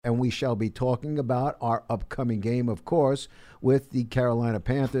And we shall be talking about our upcoming game, of course, with the Carolina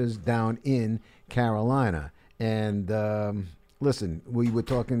Panthers down in Carolina. And listen, we were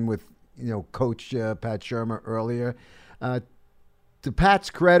talking with Coach Pat Shermer earlier. To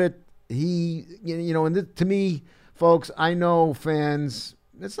Pat's credit, he to me, folks, I know fans.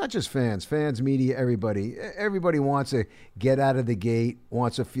 It's not just fans, media, everybody. Everybody wants to get out of the gate,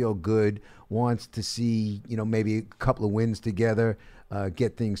 wants to feel good, wants to see, maybe a couple of wins together,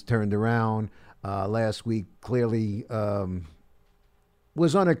 get things turned around. Last week clearly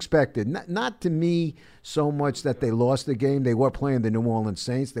was unexpected. Not to me so much that they lost the game. They were playing the New Orleans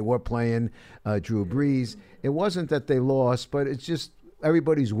Saints. They were playing Drew Brees. It wasn't that they lost, but it's just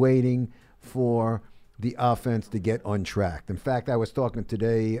everybody's waiting for the offense to get untracked. In fact, I was talking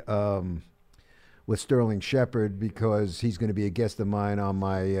today with Sterling Shepard because he's going to be a guest of mine on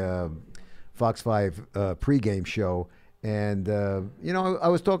my Fox 5 pregame show. And, I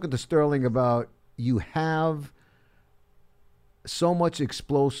was talking to Sterling about you have so much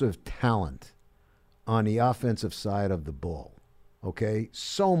explosive talent on the offensive side of the ball. Okay?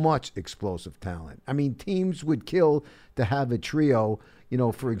 So much explosive talent. I mean, teams would kill to have a trio,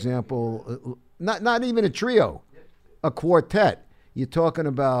 for example, not even a trio, a quartet. You're talking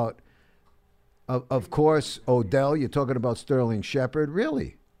about, of course, Odell. You're talking about Sterling Shepard.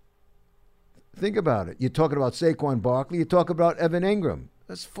 Really? Think about it. You're talking about Saquon Barkley. You're talking about Evan Ingram.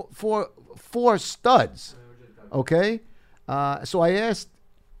 That's four studs. Okay? So I asked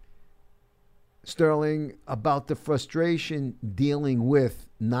Sterling about the frustration dealing with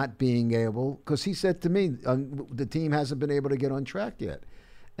not being able, because he said to me, the team hasn't been able to get on track yet.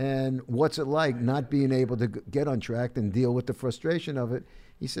 And what's it like not being able to get on track and deal with the frustration of it?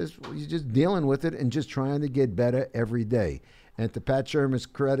 He says, well, you're just dealing with it and just trying to get better every day. And to Pat Shermer's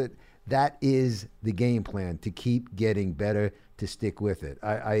credit, that is the game plan, to keep getting better, to stick with it.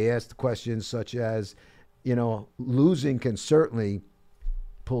 I asked questions such as, losing can certainly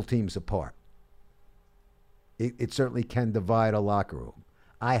pull teams apart. It certainly can divide a locker room.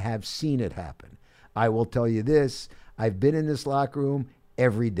 I have seen it happen. I will tell you this. I've been in this locker room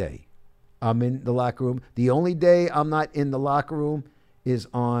every day. I'm in the locker room. The only day I'm not in the locker room is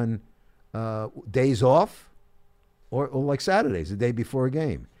on days off or like Saturdays, the day before a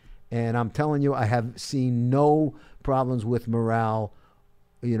game. And I'm telling you, I have seen no problems with morale,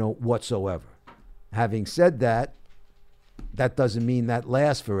 whatsoever. Having said that, that doesn't mean that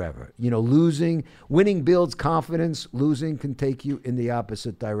lasts forever. Winning builds confidence. Losing can take you in the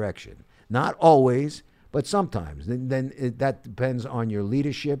opposite direction. Not always, but sometimes. That depends on your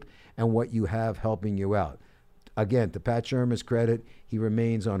leadership and what you have helping you out. Again, to Pat Shermer's credit, he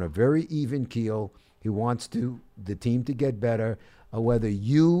remains on a very even keel. He wants the team to get better. Whether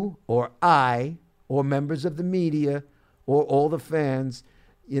you or I or members of the media or all the fans,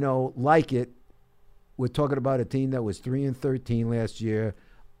 like it, we're talking about a team that was 3-13 last year,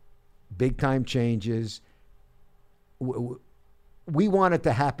 big time changes. We want it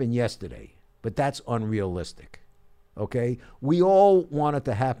to happen yesterday, but that's unrealistic. Okay? We all want it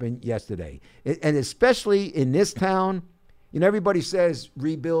to happen yesterday. And especially in this town, everybody says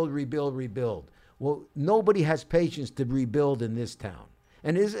rebuild, rebuild, rebuild. Well, nobody has patience to rebuild in this town.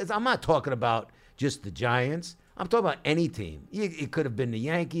 And I'm not talking about just the Giants. I'm talking about any team. It could have been the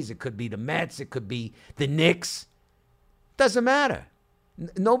Yankees. It could be the Mets. It could be the Knicks. Doesn't matter.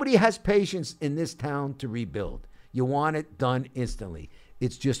 Nobody has patience in this town to rebuild. You want it done instantly.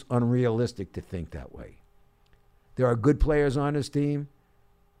 It's just unrealistic to think that way. There are good players on this team,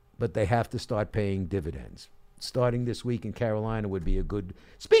 but they have to start paying dividends. Starting this week in Carolina would be a good...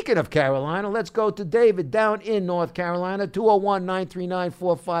 Speaking of Carolina, let's go to David down in North Carolina.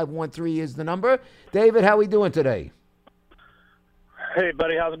 201-939-4513 is the number. David, how we doing today? Hey,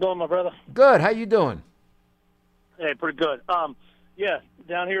 buddy. How's it going, my brother? Good. How you doing? Hey, pretty good. Yeah,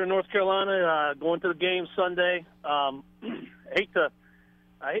 down here in North Carolina, going to the game Sunday. I hate to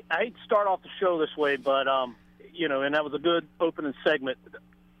start off the show this way, but, and that was a good opening segment.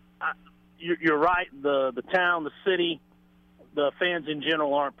 You're right. The town, the city, the fans in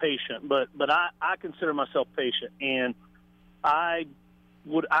general aren't patient, but I consider myself patient, and I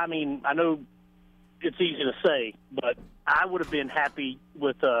know it's easy to say, but I would have been happy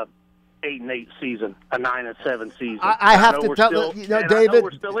with a 8-8 season, a 9-7 season. I have to tell David. I know we're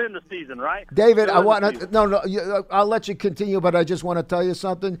still in the season, right? David, I'll let you continue, but I just want to tell you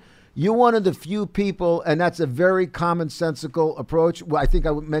something. You're one of the few people, and that's a very commonsensical approach. Well, I think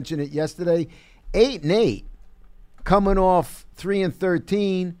I mentioned it yesterday. 8-8, coming off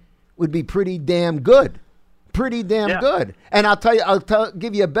 3-13, would be pretty damn good. Pretty damn good. And I'll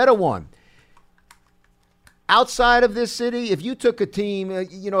give you a better one. outside of this city, if you took a team,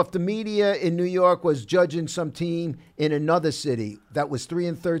 if the media in New York was judging some team in another city that was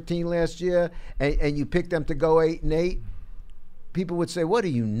 3-13 last year, and you picked them to go 8-8, people would say, "What are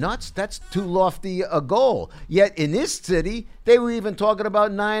you, nuts? That's too lofty a goal." Yet in this city, they were even talking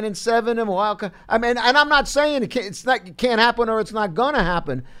about 9-7 and wild. I mean, and I'm not saying it can't happen or it's not going to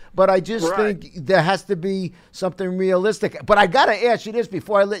happen, but I just think there has to be something realistic. But I got to ask you this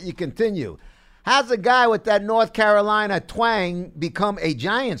before I let you continue: how's a guy with that North Carolina twang become a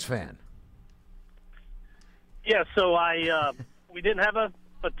Giants fan? Yeah, so we didn't have a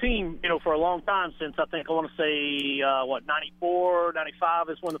team, for a long time since I want to say, 94, 95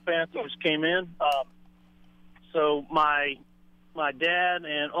 is when the Panthers came in. So my dad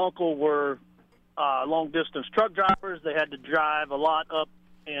and uncle were long-distance truck drivers. They had to drive a lot up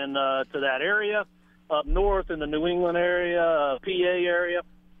to that area, up north in the New England area, PA area.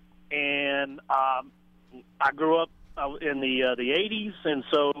 And I grew up in the 80s, and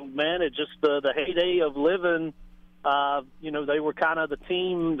so, man, it just the heyday of living. They were kind of the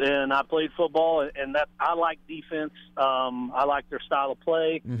team, and I played football, and that I like defense. I like their style of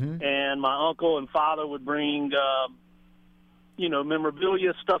play, and my uncle and father would bring,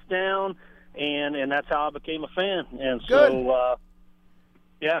 memorabilia stuff down, and that's how I became a fan. And so,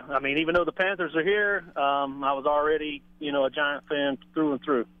 yeah, I mean, even though the Panthers are here, I was already, a Giant fan through and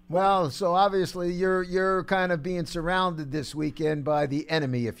through. Well, so obviously you're kind of being surrounded this weekend by the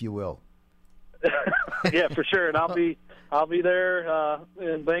enemy, if you will. Yeah, for sure, and I'll be there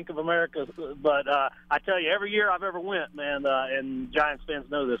in Bank of America. But I tell you, every year I've ever went, man, and Giants fans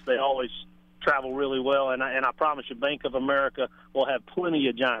know this. They always travel really well, and I promise you, Bank of America will have plenty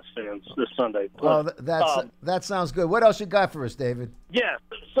of Giants fans this Sunday. Well, that sounds good. What else you got for us, David? Yeah,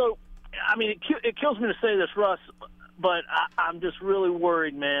 so I mean, it kills me to say this, Russ, but I'm just really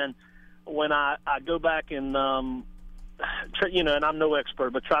worried, man, when I go back and and I'm no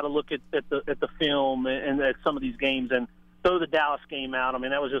expert, but try to look at the film and at some of these games and throw the Dallas game out. I mean,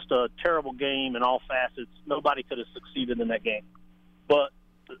 that was just a terrible game in all facets. Nobody could have succeeded in that game. But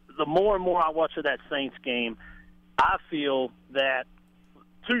the more and more I watch of that Saints game, I feel that,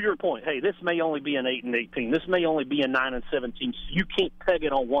 to your point, hey, this may only be an 8-8 team. This may only be a 9-17. So you can't peg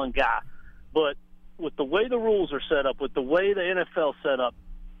it on one guy. But with the way the rules are set up, with the way the NFL set up,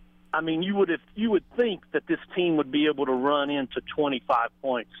 I mean, you would think that this team would be able to run into 25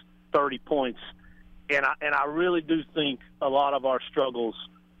 points, 30 points, and I really do think a lot of our struggles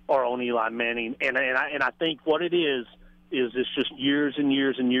are on Eli Manning, and I think what it is it's just years and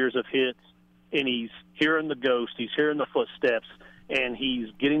years and years of hits, and he's hearing the ghost, he's hearing the footsteps, and he's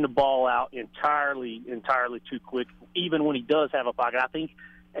getting the ball out entirely too quick, even when he does have a pocket. I think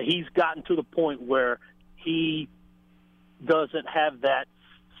he's gotten to the point where he doesn't have that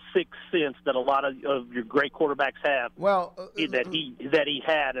sixth sense that a lot of your great quarterbacks have. Well, that he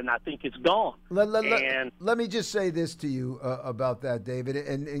had, and I think it's gone. Let me just say this to you about that, David.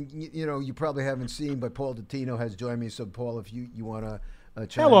 And you probably haven't seen, but Paul Dottino has joined me. So, Paul, if you want to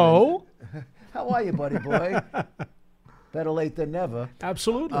chime hello, in. How are you, buddy boy? Better late than never.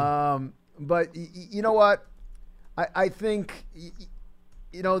 Absolutely. But you know what? I think.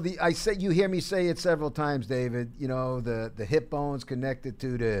 You hear me say it several times, David. The hip bone's connected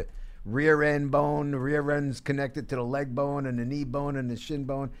to the rear end bone. The rear end's connected to the leg bone and the knee bone and the shin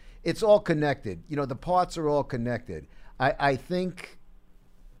bone. It's all connected. The parts are all connected. I think,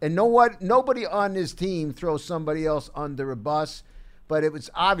 and nobody on this team throws somebody else under a bus, but it was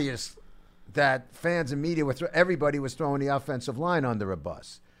obvious that fans and media everybody was throwing the offensive line under a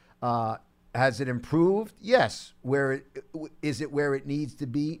bus. Has it improved? Yes. Is it where it needs to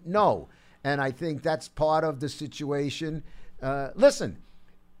be? No. And I think that's part of the situation. Listen,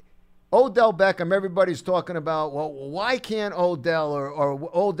 Odell Beckham, everybody's talking about, well, why can't Odell or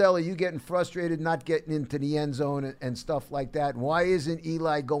Odell, are you getting frustrated not getting into the end zone and stuff like that? Why isn't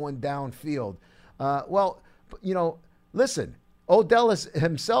Eli going downfield? Listen, Odell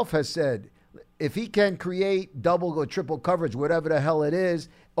himself has said, if he can create double or triple coverage, whatever the hell it is,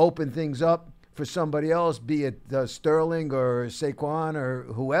 open things up for somebody else, be it Sterling or Saquon or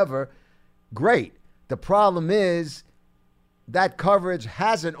whoever, great. The problem is that coverage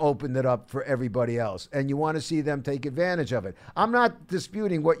hasn't opened it up for everybody else, and you want to see them take advantage of it. I'm not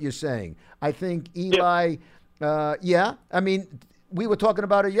disputing what you're saying. I think Eli, I mean, we were talking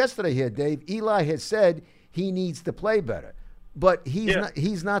about it yesterday here, Dave. Eli has said he needs to play better, but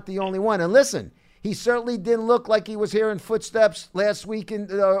he's not the only one. And listen, he certainly didn't look like he was hearing footsteps last week,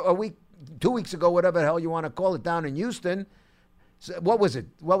 2 weeks ago, whatever the hell you want to call it, down in Houston. So what was it?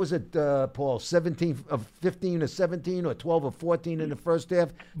 Paul? 15 or 17 or 12 or 14 in the first half.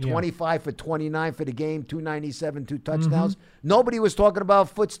 25 for 29 for the game. 297, 2 touchdowns. Nobody was talking about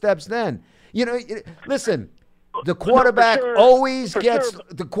footsteps then. Listen. The quarterback always gets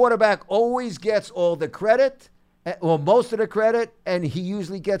all the credit, well, most of the credit, and he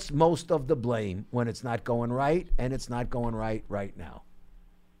usually gets most of the blame when it's not going right, and it's not going right now.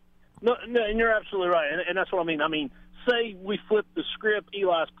 No, and you're absolutely right, and that's what I mean. I mean, say we flip the script,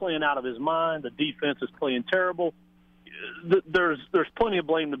 Eli's playing out of his mind, the defense is playing terrible. There's plenty of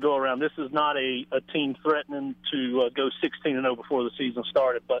blame to go around. This is not a team threatening to go 16-0 before the season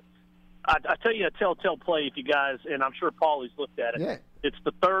started, but I tell you a telltale play if you guys, and I'm sure Paulie's looked at it. Yeah. It's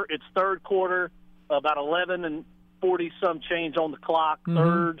third quarter, about 11 and 40 some change on the clock,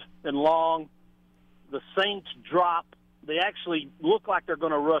 third and long. The Saints drop. They actually look like they're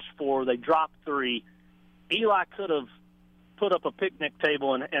going to rush 4. They drop 3. Eli could have put up a picnic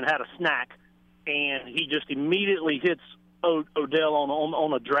table and had a snack, and he just immediately hits Odell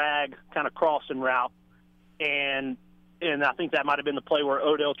on a drag kind of crossing route, and I think that might have been the play where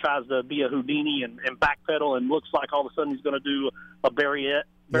Odell tries to be a Houdini and backpedal and looks like all of a sudden he's going to do a Barry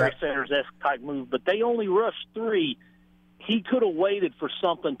Sanders-esque type move. But they only rushed 3. He could have waited for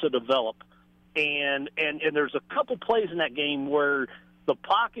something to develop. And there's a couple plays in that game where the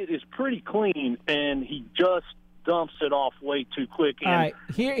pocket is pretty clean, and he just dumps it off way too quick. And all right,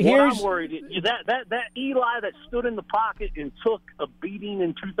 what I'm worried is that Eli that stood in the pocket and took a beating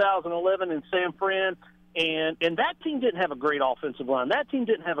in 2011 in San Fran. And that team didn't have a great offensive line. That team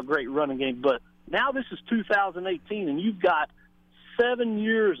didn't have a great running game. But now this is 2018, and you've got 7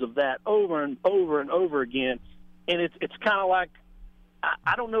 years of that over and over and over again. And it's kind of like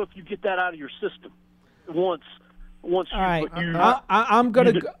I don't know if you get that out of your system once. All right, I'm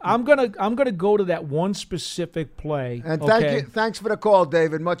gonna go to that one specific play. And okay? Thanks for the call,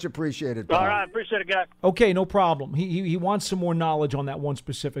 David. Much appreciated. Paul. All right, appreciate it, guys. Okay, no problem. He wants some more knowledge on that one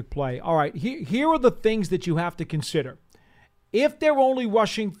specific play. All right, here are the things that you have to consider. If they're only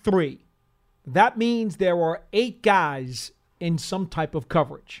rushing 3, that means there are 8 guys in some type of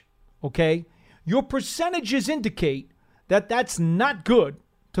coverage. Okay, your percentages indicate that that's not good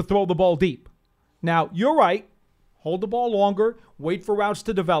to throw the ball deep. Now you're right. Hold the ball longer, wait for routes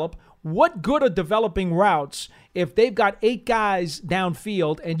to develop. What good are developing routes if they've got 8 guys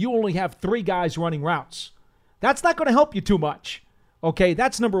downfield and you only have 3 guys running routes? That's not going to help you too much. Okay,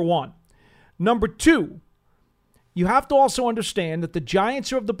 that's number 1. Number 2, you have to also understand that the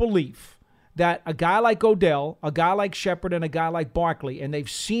Giants are of the belief that a guy like Odell, a guy like Shepard, and a guy like Barkley, and they've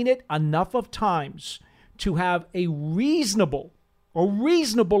seen it enough of times to have a reasonable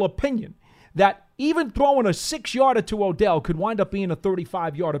opinion that even throwing a 6-yarder to Odell could wind up being a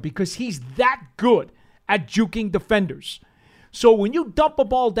 35-yarder because he's that good at juking defenders. So when you dump a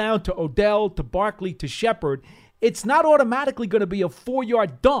ball down to Odell, to Barkley, to Shepard, it's not automatically going to be a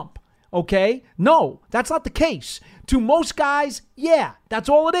 4-yard dump, okay? No, that's not the case. To most guys, yeah, that's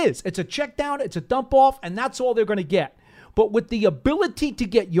all it is. It's a check down, it's a dump off, and that's all they're going to get. But with the ability to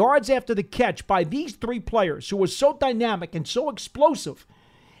get yards after the catch by these 3 players who are so dynamic and so explosive,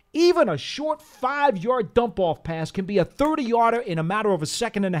 even a short 5-yard dump-off pass can be a 30-yarder in a matter of a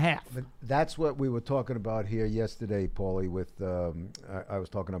second and a half. But that's what we were talking about here yesterday, Paulie, with I was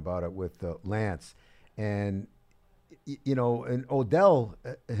talking about it with Lance. And, and Odell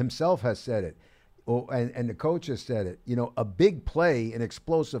himself has said it, and the coach has said it. A big play, an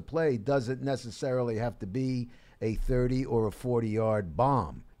explosive play, doesn't necessarily have to be a 30 or a 40-yard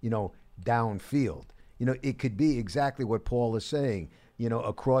bomb, downfield. It could be exactly what Paul is saying.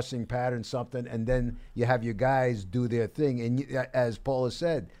 A crossing pattern, something, and then you have your guys do their thing. And as Paul has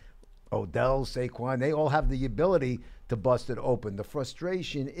said, Odell, Saquon, they all have the ability to bust it open. The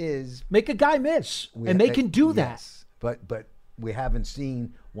frustration is make a guy miss, and they can do that. But we haven't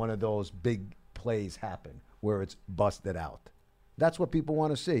seen one of those big plays happen where it's busted out. That's what people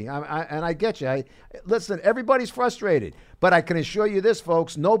want to see. And I get you. Listen, everybody's frustrated. But I can assure you this,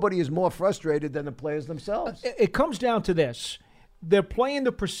 folks, nobody is more frustrated than the players themselves. It comes down to this. They're playing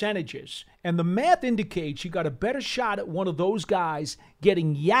the percentages, and the math indicates you got a better shot at one of those guys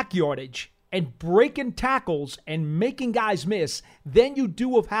getting yak yardage and breaking tackles and making guys miss than you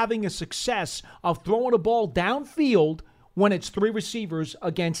do of having a success of throwing a ball downfield when it's 3 receivers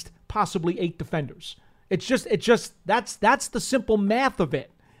against possibly 8 defenders. It's just that's the simple math of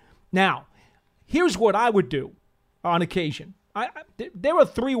it. Now, here's what I would do on occasion. There are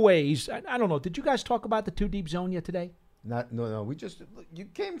 3 ways. I don't know. Did you guys talk about the 2 deep zone yet today? No. You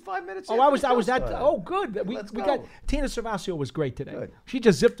came 5 minutes. Oh, I was at. Oh, good. We got Tina Cervasio was great today. Good. She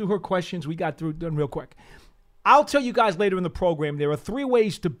just zipped through her questions. We got through them real quick. I'll tell you guys later in the program, there are 3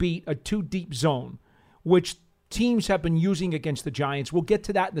 ways to beat a 2-deep zone, which teams have been using against the Giants. We'll get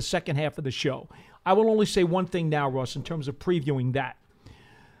to that in the second half of the show. I will only say one thing now, Russ, in terms of previewing that.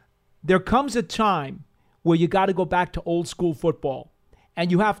 There comes a time where you got to go back to old school football, and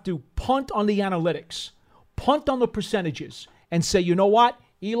you have to punt on the analytics, punt on the percentages, and say, you know what,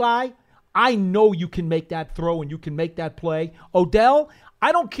 Eli, I know you can make that throw and you can make that play. Odell,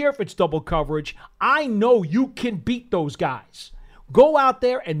 I don't care if it's double coverage. I know you can beat those guys. Go out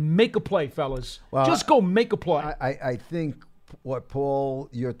there and make a play, fellas. Well, just go make a play. I think what Paul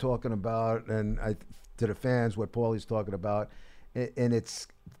you're talking about, and to the fans, what Paul is talking about, and it's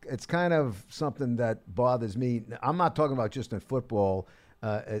kind of something that bothers me. I'm not talking about just in football.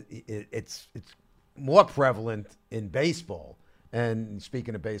 It's more prevalent in baseball. And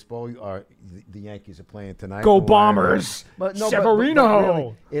speaking of baseball, the Yankees are playing tonight. Go Bombers! Severino. But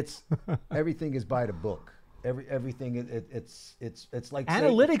really, it's everything is by the book. Everything it's like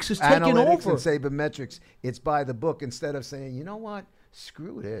analytics is taking over. And sabermetrics. It's by the book instead of saying, you know what,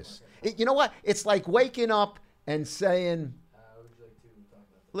 screw this. You know what? It's like waking up and saying,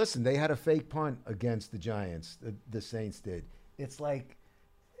 listen, they had a fake punt against the Giants. The Saints did. It's like,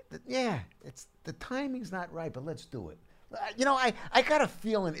 it's the timing's not right, but let's do it. You know, I got a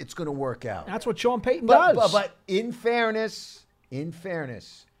feeling it's going to work out. That's what Sean Payton does. But in fairness,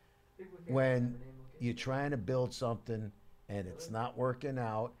 when you're trying to build something and it's not working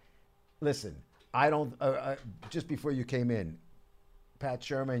out, listen, I don't, just before you came in, Pat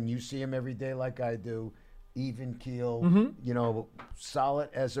Sherman, you see him every day like I do, even keel, you know, solid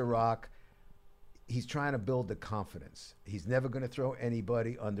as a rock. He's trying to build the confidence. He's never going to throw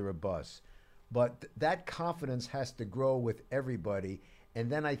anybody under a bus. But that confidence has to grow with everybody.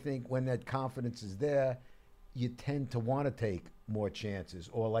 And then I think when that confidence is there, you tend to want to take more chances.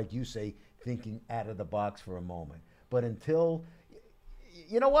 Or like you say, thinking out of the box for a moment. But until,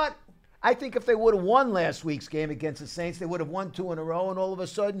 you know what? I think if they would have won last week's game against the Saints, they would have won 2 in a row. And all of a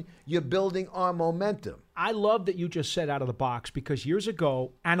sudden, you're building on momentum. I love that you just said out of the box, because years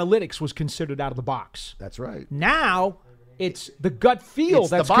ago, analytics was considered out of the box. That's right. Now, it's the gut feel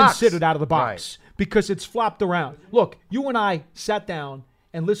that's considered out of the box, right, because it's flopped around. Look, you and I sat down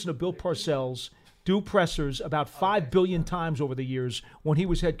and listened to Bill Parcells do pressers about 5 billion times over the years when he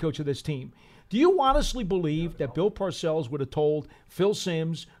was head coach of this team. Do you honestly believe that Bill Parcells would have told Phil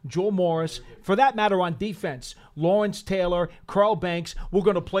Simms, Joel Morris, for that matter on defense, Lawrence Taylor, Carl Banks, we're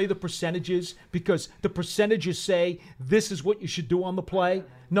going to play the percentages because the percentages say this is what you should do on the play?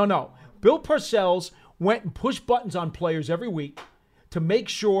 No. Bill Parcells went and pushed buttons on players every week to make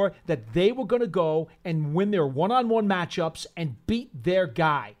sure that they were going to go and win their one-on-one matchups and beat their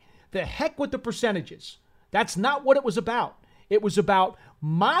guy. The heck with the percentages. That's not what it was about. It was about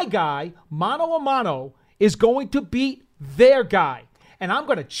my guy, mano a mano, is going to beat their guy. And I'm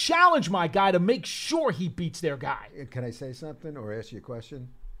going to challenge my guy to make sure he beats their guy. Can I say something or ask you a question?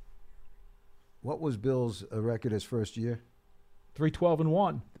 What was Bill's record his first year?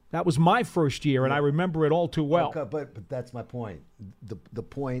 3-12-1. That was my first year, and I remember it all too well. Okay, but that's my point. The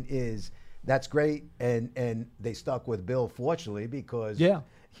point is that's great, and they stuck with Bill, fortunately, because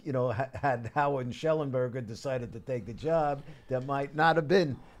you know, had Howard and Schellenberger decided to take the job, there might not have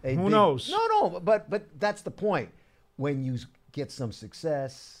been a Who knows? No, but that's the point. When you get some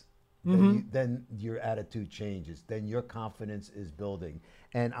success, then your attitude changes. Then your confidence is building.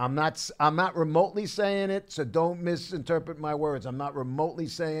 And I'm not remotely saying it, so don't misinterpret my words. I'm not remotely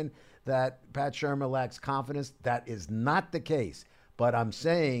saying that Pat Shermer lacks confidence. That is not the case. But I'm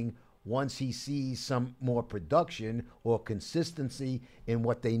saying once he sees some more production or consistency in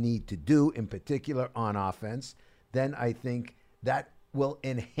what they need to do, in particular on offense, then I think that will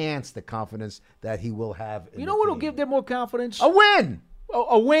enhance the confidence that he will have in You know what will give them more confidence? A win!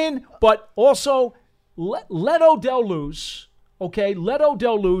 A win, but also let Odell loose, okay? Let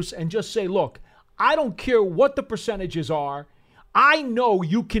Odell loose and just say, look, I don't care what the percentages are. I know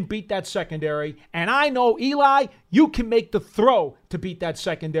you can beat that secondary, and I know, Eli, you can make the throw to beat that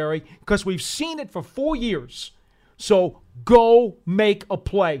secondary because we've seen it for 4 years. So go make a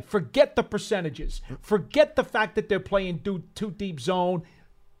play. Forget the percentages. Forget the fact that they're playing too deep zone.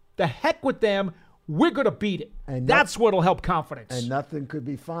 The heck with them. We're going to beat it. And that's what will help confidence. And nothing could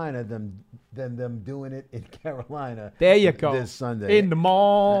be finer than them doing it in Carolina. There you go. This Sunday. In the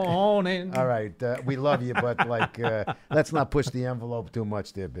morning. All right. We love you, but let's not push the envelope too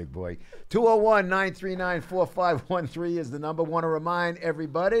much there, big boy. 201-939-4513 is the number. Want to remind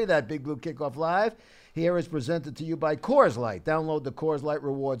everybody that Big Blue Kickoff Live here is presented to you by Coors Light. Download the Coors Light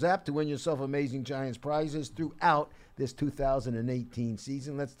Rewards app to win yourself amazing Giants prizes throughout this 2018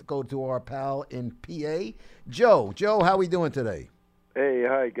 season. Let's go to our pal in PA, Joe. Joe, how we doing today? Hey,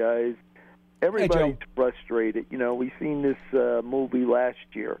 hi, guys. Everybody's frustrated. You know, we've seen this movie last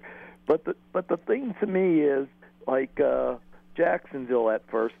year. But the thing to me is, like Jacksonville at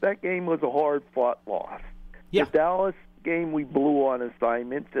first, that game was a hard-fought loss. Yeah. The Dallas game we blew on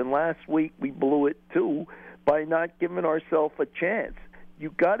assignments, and last week we blew it too by not giving ourselves a chance. You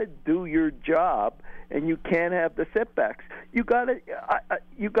got to do your job, and you can't have the setbacks. You got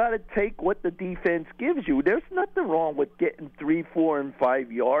to take what the defense gives you. There's nothing wrong with getting 3, 4, and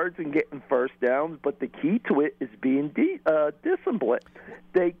 5 yards and getting first downs, but the key to it is being disciplined.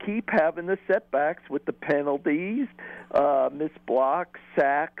 They keep having the setbacks with the penalties, missed blocks,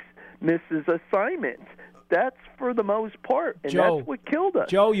 sacks, misses assignments. That's for the most part, and Joe, that's what killed us.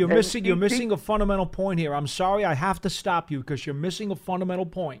 Joe, you're missing a fundamental point here. I'm sorry, I have to stop you because you're missing a fundamental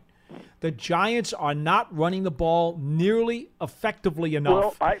point. The Giants are not running the ball nearly effectively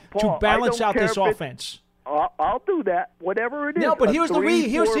enough to balance out this offense. I'll do that, whatever it is. No, but here's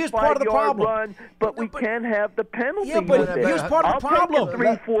part of the problem. Run, but we can't have the penalty. Yeah, but here's part of the problem. I'll take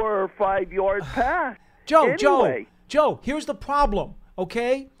a 3, 4, or 5 yard pass. Joe, here's the problem.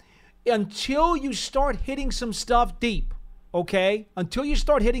 Okay. Until you start hitting some stuff deep, okay? Until you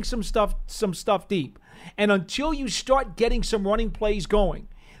start hitting some stuff deep, and until you start getting some running plays going,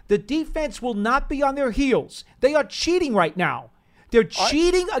 the defense will not be on their heels. They are cheating right now. They're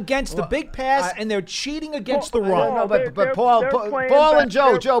cheating against the big pass, and they're cheating against the run. No, but Paul and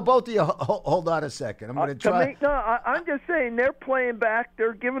Joe, both of you, hold on a second. I'm going to try. I'm just saying they're playing back.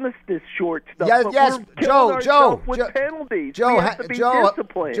 They're giving us this short stuff. Yes, Joe, with penalties. Joe, we have to be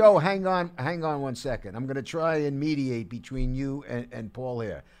disciplined. Joe, hang on 1 second. I'm going to try and mediate between you and Paul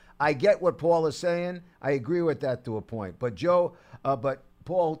here. I get what Paul is saying. I agree with that to a point. But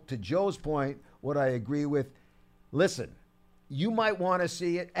Paul, to Joe's point, what I agree with, listen. You might want to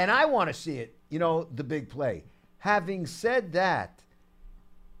see it, and I want to see it, the big play. Having said that,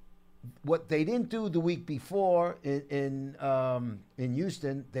 what they didn't do the week before in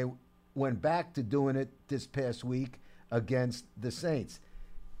Houston, they went back to doing it this past week against the Saints.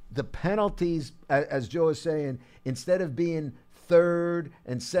 The penalties, as Joe is saying, instead of being 3rd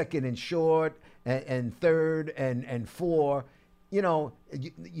and 2nd and short and 3rd and 4,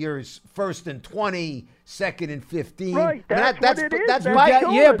 you're 1st and 20, 2nd and 15. Right, that's what it is. That's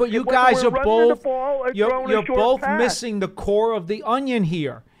but you guys are both you're both missing the core of the onion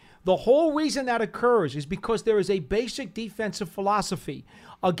here. The whole reason that occurs is because there is a basic defensive philosophy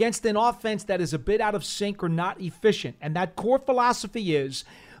against an offense that is a bit out of sync or not efficient. And that core philosophy is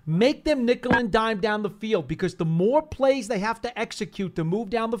make them nickel and dime down the field, because the more plays they have to execute to move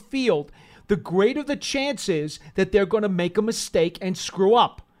down the field, the greater the chance is that they're going to make a mistake and screw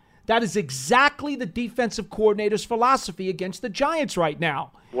up. That is exactly the defensive coordinator's philosophy against the Giants right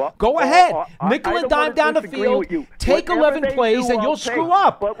now. Go ahead. Nickel and dime down the field, take 11 plays, and you'll screw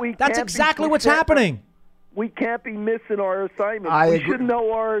up. That's exactly what's happening. We can't be missing our assignments. We should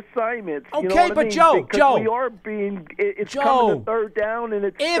know our assignments. Okay, you know what but I mean? Joe, we are being. It's coming to 3rd down, and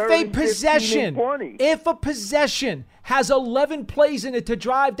it's if 15 and 20. If a possession has 11 plays in it to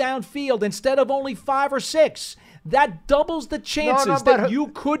drive downfield instead of only 5 or 6, that doubles the chances that you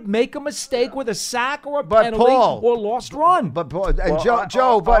could make a mistake with a sack or a penalty or lost run. But Paul, and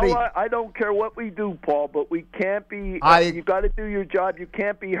Joe, buddy, I don't care what we do, Paul, but we can't be. You got to do your job. You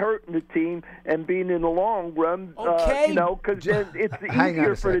can't be hurting the team and being in the long run. Okay, because then it's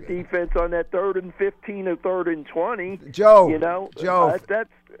easier for the defense on that 3rd and 15 or 3rd and 20. Joe,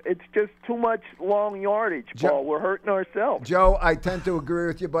 it's just too much long yardage, Paul. We're hurting ourselves. Joe, I tend to agree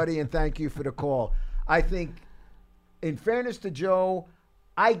with you, buddy, and thank you for the call. I think, in fairness to Joe,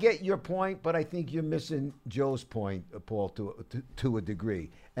 I get your point, but I think you're missing Joe's point, Paul, to a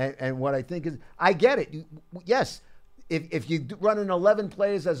degree. And what I think is, I get it. Yes, if you run an 11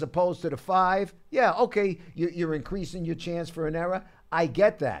 plays as opposed to the 5, yeah, okay, you're increasing your chance for an error. I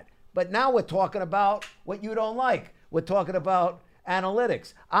get that. But now we're talking about what you don't like. We're talking about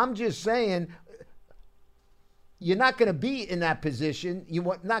analytics. I'm just saying, you're not going to be in that position.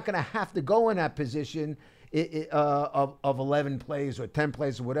 You're not going to have to go in that position of 11 plays or 10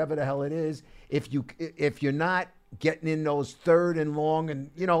 plays or whatever the hell it is, if you're not getting in those 3rd and long and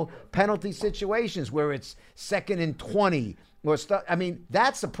penalty situations where it's 2nd and 20 or stuff. I mean,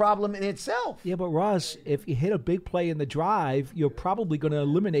 that's a problem in itself. Yeah, but Russ, if you hit a big play in the drive, you're probably going to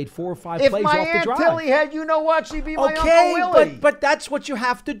eliminate 4 or 5 plays off the drive. If my Aunt Tilly had, she'd be my Uncle Willie. But that's what you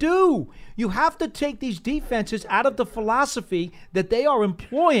have to do. You have to take these defenses out of the philosophy that they are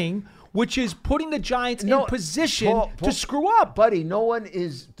employing, which is putting the Giants No, in position Paul, to screw up. Buddy, no one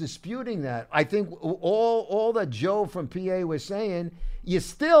is disputing that. I think all that Joe from PA was saying, you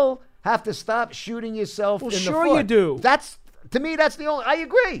still have to stop shooting yourself in the foot. Sure you do. That's, to me, that's the only, I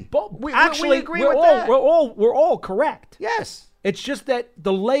agree. We agree with we're that. we're all correct. Yes. It's just that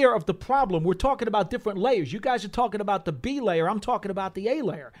the layer of the problem, we're talking about different layers. You guys are talking about the B layer. I'm talking about the A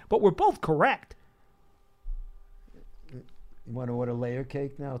layer. But we're both correct. You want to order layer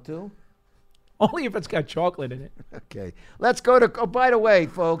cake now, too? Only if it's got chocolate in it. Okay. Let's go to, oh, by the way,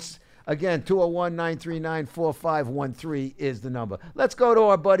 folks, again, 201-939-4513 is the number. Let's go to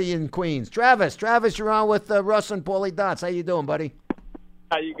our buddy in Queens. Travis, you're on with Russ and Paulie Dots. How you doing, buddy?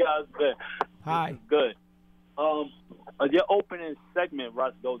 How you guys been? Hi. Good. Your opening segment,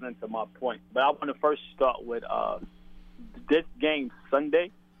 Russ, goes into my point. But I want to first start with this game Sunday,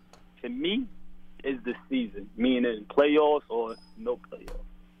 to me, is the season, meaning playoffs or no playoffs,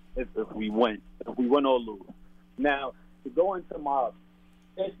 if we win or lose. Now, to go into my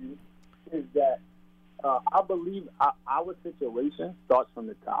issue is that I believe our situation starts from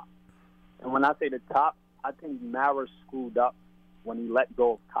the top. And when I say the top, I think Mara screwed up when he let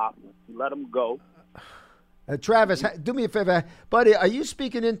go of Coughlin. He let him go. Travis, do me a favor. Buddy, are you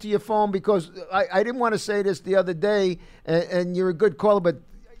speaking into your phone? Because I didn't want to say this the other day, and you're a good caller, but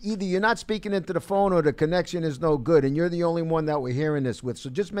either you're not speaking into the phone or the connection is no good, and you're the only one that we're hearing this with. So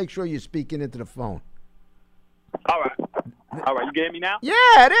just make sure you're speaking into the phone. All right. You can hear me now?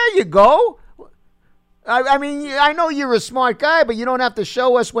 Yeah, there you go. I mean, I know you're a smart guy, but you don't have to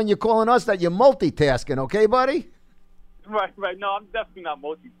show us when you're calling us that you're multitasking, okay, buddy? Right. No, I'm definitely not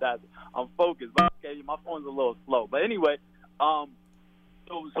multitasking. I'm focused. But okay, my phone's a little slow. But anyway, so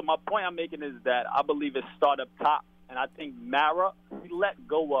my point I'm making is that I believe it started up top, and I think Mara, he let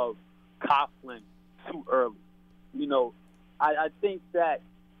go of Coughlin too early. You know, I think that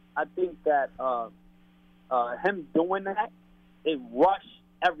him doing that, it rushed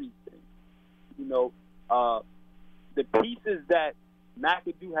everything. You know, the pieces that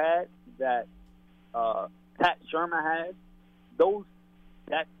McAdoo had, that Pat Shermer had,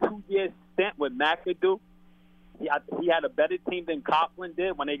 that 2-year stint with McAdoo, he had a better team than Coughlin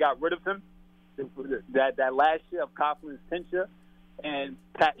did when they got rid of him. That last year of Coughlin's tenure, and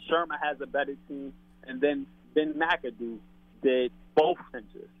Pat Shermer has a better team, and then Ben McAdoo did both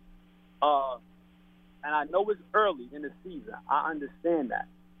tenures. And I know it's early in the season. I understand that.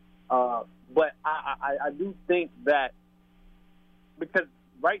 But I do think that, because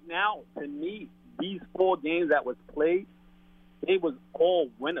right now, to me, these 4 games that was played, it was all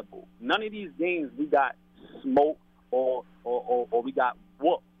winnable. None of these games we got smoked or we got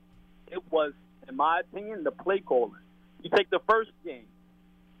whooped. It was, in my opinion, the play calling. You take the first game,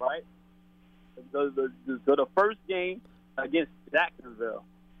 right? The first game against Jacksonville.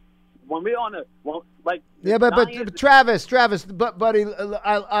 When we're on but Travis, buddy,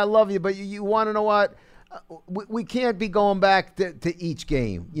 I love you, but you want to know what? We can't be going back to each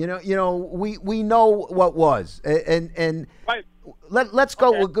game. You know, we know what was, and right. Let's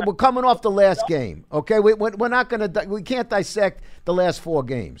go. Okay. We're coming off the last game. Okay, we're not gonna. We can't dissect the last 4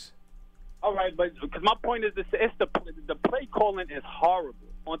 games. All right, but because my point is, it's the play calling is horrible.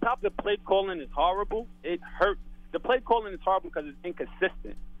 On top of the play calling is horrible, it hurts. The play calling is horrible because it's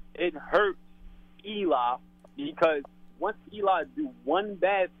inconsistent. It hurts Eli because once Eli do one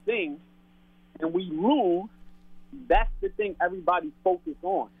bad thing and we lose, that's the thing everybody focus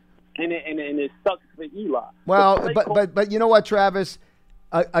on, and it sucks for Eli. Well, but you know what, Travis?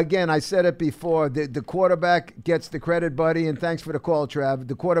 Again, I said it before. The quarterback gets the credit, buddy, and thanks for the call, Trav.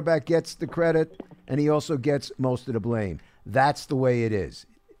 The quarterback gets the credit, and he also gets most of the blame. That's the way it is.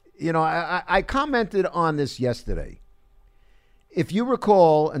 You know, I commented on this yesterday. If you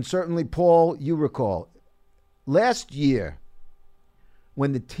recall, and certainly, Paul, you recall, last year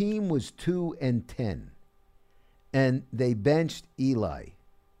when the team was 2-10 and they benched Eli,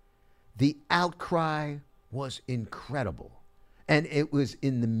 the outcry was incredible. And it was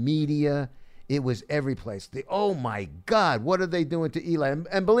in the media. It was every place. Oh, my God, what are they doing to Eli?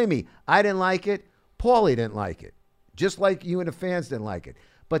 And believe me, I didn't like it. Paulie didn't like it. Just like you and the fans didn't like it.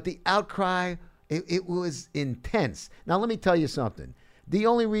 But the outcry, it was intense. Now, let me tell you something. The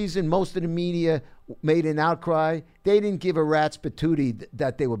only reason most of the media made an outcry, they didn't give a rat's patootie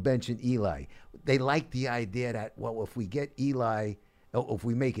that they were benching Eli. They liked the idea that, well, if we get Eli, if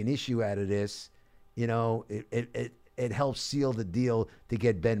we make an issue out of this, you know, it helps seal the deal to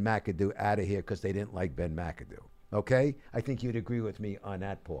get Ben McAdoo out of here because they didn't like Ben McAdoo. Okay? I think you'd agree with me on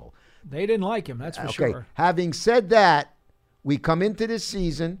that, Paul. They didn't like him, that's for sure. Having said that, we come into this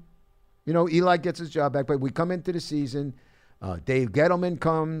season, you know, Eli gets his job back, but we come into the season, Dave Gettleman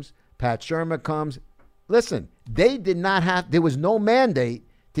comes, Pat Shermer comes. Listen, they did not have, there was no mandate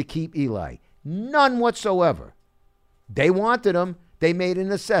to keep Eli. None whatsoever. They wanted him. They made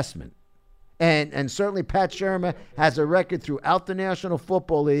an assessment. And certainly Pat Shermer has a record throughout the National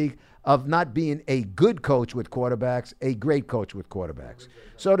Football League of not being a good coach with quarterbacks, a great coach with quarterbacks.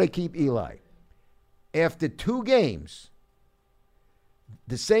 So they keep Eli. After 2 games,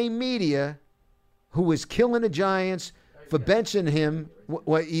 the same media who was killing the Giants for benching him,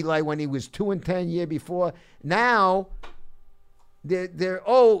 Eli, when he was 2-10 year before, now they're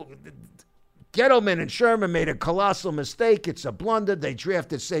Gettleman and Sherman made a colossal mistake. It's a blunder. They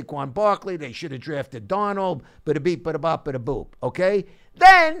drafted Saquon Barkley. They should have drafted Donald. Bada-beep, bada-bop, bada-boop. Okay?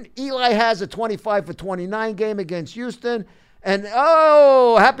 Then Eli has a 25-for-29 game against Houston. And,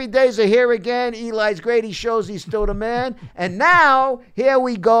 happy days are here again. Eli's great. He shows he's still the man. And now, here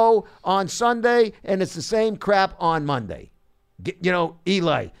we go on Sunday, and it's the same crap on Monday.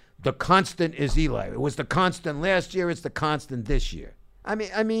 Eli, the constant is Eli. It was the constant last year. It's the constant this year.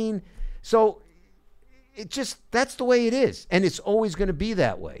 I mean, so that's the way it is. And it's always going to be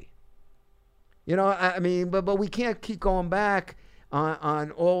that way. But we can't keep going back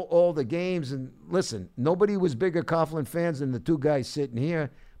on all the games. And listen, nobody was bigger Coughlin fans than the 2 guys sitting here,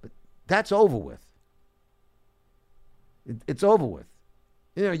 but that's over with. It's over with.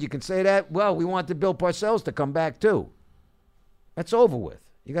 You can say that, well, we wanted Bill Parcells to come back too. That's over with.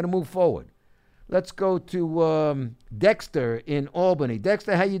 You got to move forward. Let's go to Dexter in Albany.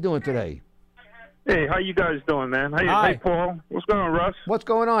 Dexter, how you doing today? Hey, how you guys doing, man? Hey, Paul. What's going on, Russ? What's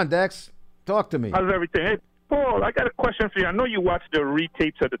going on, Dex? Talk to me. How's everything? Hey, Paul, I got a question for you. I know you watch the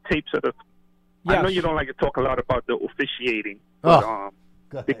retapes of the tapes of the. Yes. I know you don't like to talk a lot about the officiating. But,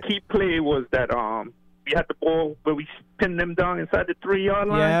 the key play was that we had the ball where we pinned them down inside the 3-yard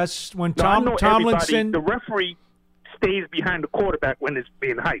line. Yes, when Tomlinson. The referee stays behind the quarterback when it's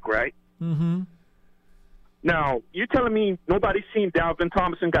being hiked, right? Mm-hmm. Now, you're telling me nobody's seen Dalvin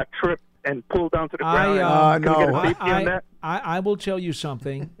Tomlinson got tripped and pulled down to the ground? No. I will tell you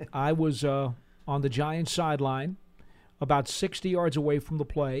something. I was on the Giants sideline about 60 yards away from the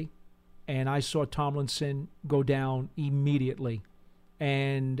play, and I saw Tomlinson go down immediately.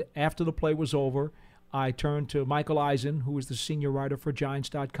 And after the play was over, I turned to Michael Eisen, who is the senior writer for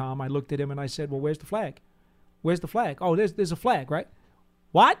Giants.com. I looked at him and I said, well, where's the flag? Where's the flag? Oh, there's a flag, right?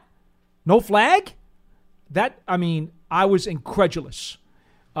 What? No flag? I was incredulous.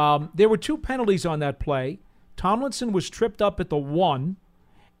 There were 2 penalties on that play. Tomlinson was tripped up at the 1,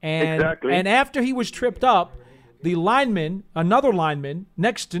 and after he was tripped up, the lineman, another lineman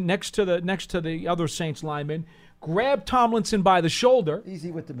next to the other Saints lineman, grabbed Tomlinson by the shoulder.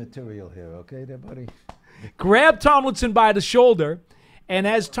 Easy with the material here, okay, there, buddy. Grabbed Tomlinson by the shoulder, and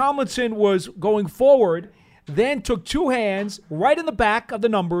as Tomlinson was going forward, then took 2 hands right in the back of the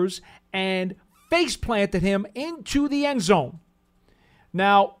numbers and face planted him into the end zone.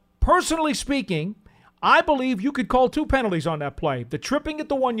 Now, personally speaking, I believe you could call 2 penalties on that play. The tripping at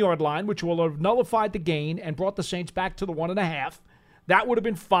the 1-yard line, which will have nullified the gain and brought the Saints back to the 1.5. That would have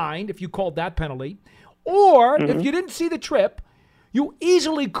been fine if you called that penalty. Or, if you didn't see the trip, you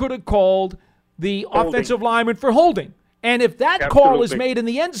easily could have called the offensive lineman for holding. And if that call is made in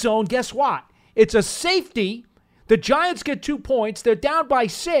the end zone, guess what? It's a safety. The Giants get 2 points. They're down by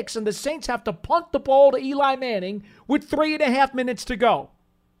 6, and the Saints have to punt the ball to Eli Manning with 3.5 minutes to go.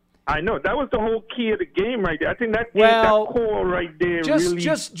 I know. That was the whole key of the game right there. I think that call right there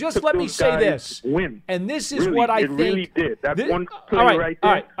just let me say this. Win. And this is what I think. It really did. That one play right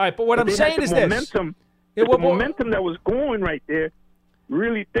there. All right. But what I'm saying is this. The momentum that was going right there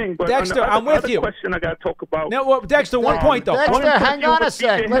really thing. But Dexter, I'm with you. Question I got to talk about. Now, Dexter, one point, though. Dexter, hang on a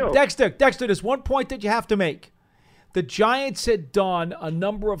sec. Dexter, there's one point that you have to make. The Giants had done a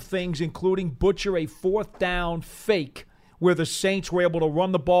number of things, including butcher a 4th down fake where the Saints were able to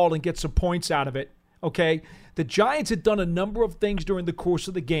run the ball and get some points out of it, okay? The Giants had done a number of things during the course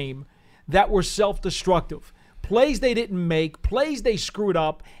of the game that were self-destructive. Plays they didn't make, plays they screwed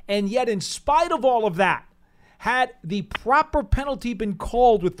up, and yet in spite of all of that, had the proper penalty been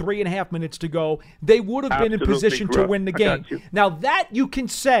called with 3.5 minutes to go, they would have been in position to win the game. Now that you can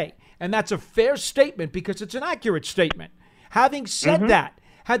say, and that's a fair statement because it's an accurate statement. Having said that,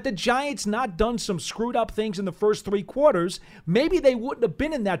 had the Giants not done some screwed up things in the first 3 quarters, maybe they wouldn't have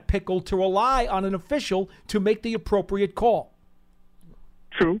been in that pickle to rely on an official to make the appropriate call.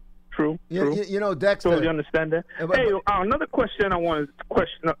 True. You know, Dexter. Totally understand that. Hey, another question I wanted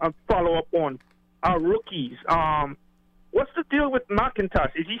to follow up on. Our rookies. What's the deal with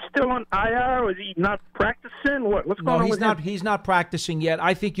McIntosh? Is he still on IR or is he not practicing? What's going on with him? He's not practicing yet.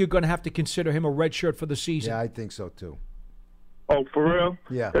 I think you're going to have to consider him a redshirt for the season. Yeah, I think so too. Oh, for real?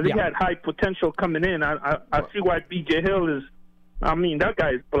 Yeah. 'Cause he Yeah. had high potential coming in. I see why B.J. Hill is. I mean, that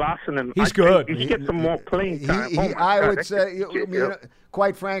guy is blossoming. He's I good. think he gets some more playing time. Oh, my I God, would that say, kid- you know,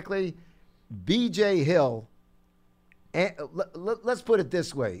 quite frankly, B.J. Hill. And let's put it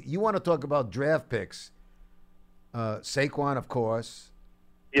this way: you want to talk about draft picks? Saquon, of course.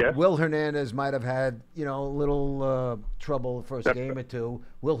 Yeah. Will Hernandez might have had, a little trouble the first game or two.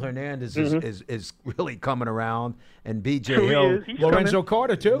 Will Hernandez is really coming around, and B.J. Who he Hill, is. He's Lorenzo coming.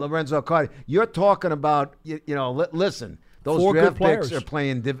 Carter, too. Lorenzo Carter. You're talking about, listen, those 4 good draft picks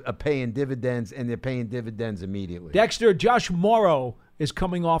players. are paying dividends, and they're paying dividends immediately. Dexter, Josh Morrow is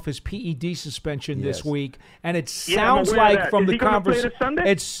coming off his PED suspension this Yes. week, and it Yeah, I'm sounds aware of like that. from Is the he gonna play conversation. this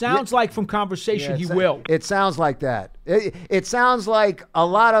Sunday? It sounds like from conversation he will. It sounds like that. It sounds like a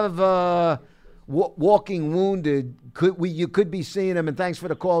lot of walking wounded. You could be seeing him, and thanks for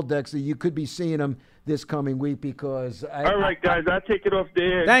the call, Dexter. You could be seeing him this coming week because. All right, guys, I'll take it off the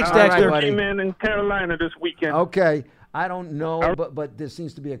air. Thanks, All right, Dexter. buddy. Came in Carolina this weekend. Okay, I don't know, but there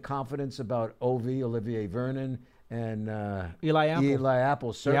seems to be a confidence about Olivier Vernon, and Eli Apple. Eli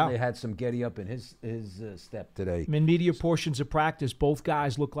Apple certainly Yeah. had some getty up in his step today. In media portions of practice, both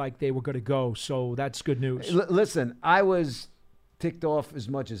guys looked like they were going to go, so that's good news. Listen, I was ticked off as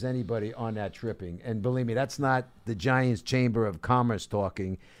much as anybody on that tripping, and believe me, that's not the Giants Chamber of Commerce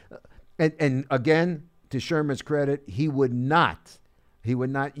talking. And again, to Sherman's credit, he would not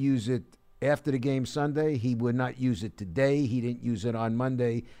use it after the game Sunday. He would not use it today. He didn't use it on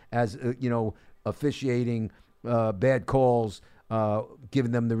Monday as officiating bad calls,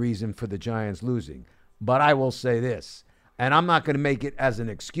 giving them the reason for the Giants losing. But I will say this, and I'm not going to make it as an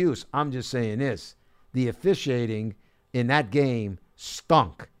excuse. I'm just saying this: the officiating in that game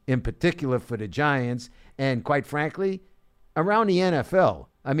stunk, in particular for the Giants, and quite frankly, around the NFL.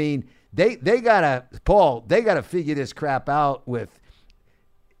 I mean, they gotta figure this crap out with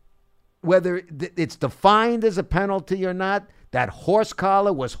whether it's defined as a penalty or not. That horse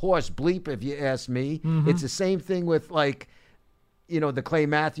collar was horse bleep, if you ask me. It's the same thing with the Clay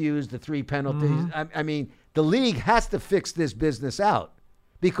Matthews, the 3 penalties. I mean, the league has to fix this business out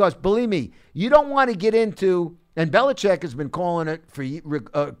because believe me, you don't want to get into. And Belichick has been calling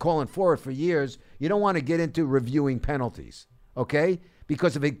for it for years. You don't want to get into reviewing penalties, okay?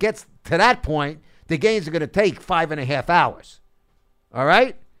 Because if it gets to that point, the games are going to take 5.5 hours. All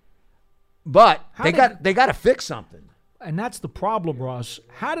right, but they got to fix something. And that's the problem, Russ.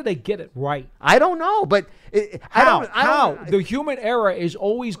 How do they get it right? I don't know, but How? The human error is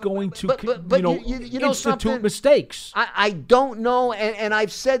always going to, But you know something? institute mistakes. I don't know, and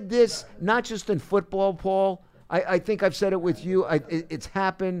I've said this not just in football, Paul. I think I've said it with you. It's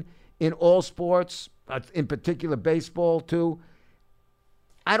happened in all sports, in particular baseball too.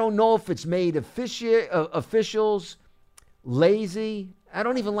 I don't know if it's made officials lazy. I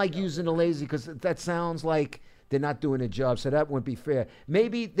don't even like using the lazy because that sounds like they're not doing a job, so that wouldn't be fair.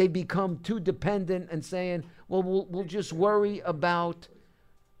 Maybe they become too dependent and saying, well, we'll just worry about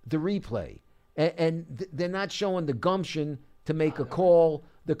the replay. And they're not showing the gumption to make a call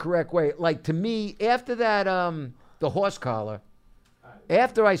the correct way. Like, to me, after that, the horse collar,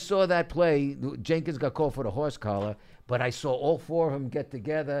 after I saw that play, Jenkins got called for the horse collar, but I saw all 4 of them get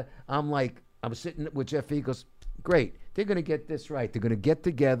together. I'm sitting with Jeff Eagles. Great. They're going to get this right. They're going to get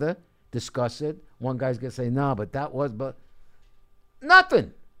together, discuss it. One guy's going to say, no, but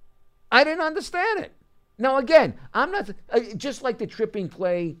nothing. I didn't understand it. Now, again, I'm not, just like the tripping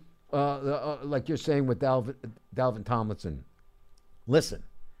play, like you're saying with Dalvin Tomlinson. Listen,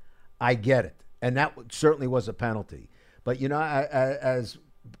 I get it. And that certainly was a penalty. But, as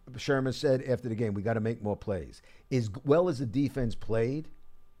Sherman said after the game, we got to make more plays. As well as the defense played,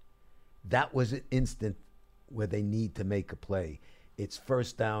 that was an instant where they need to make a play. It's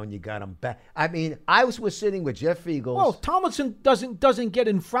first down. You got them back. I mean, I was sitting with Jeff Eagles. Well, Tomlinson doesn't get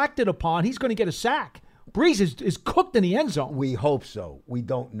infracted upon. He's going to get a sack. Breeze is cooked in the end zone. We hope so. We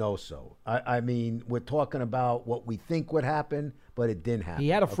don't know so. I mean, we're talking about what we think would happen, but it didn't happen. He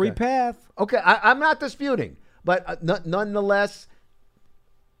had a free path. Okay, I'm not disputing, but nonetheless,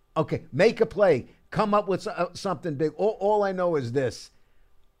 okay, make a play. Come up with something big. All I know is this.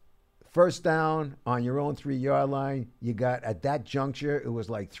 First down on your own 3-yard line. You got, at that juncture, it was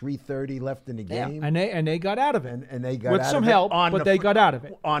like 3:30 left in the game. Yeah, and they got out of it. And they got with out some of it help, but they got out of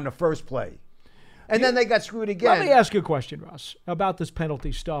it. On the first play. And then they got screwed again. Let me ask you a question, Russ, about this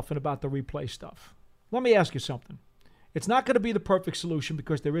penalty stuff and about the replay stuff. Let me ask you something. It's not going to be the perfect solution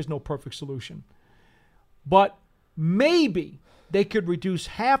because there is no perfect solution. But maybe they could reduce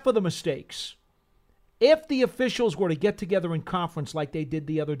half of the mistakes if the officials were to get together in conference like they did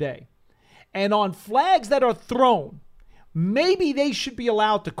the other day. And on flags that are thrown maybe they should be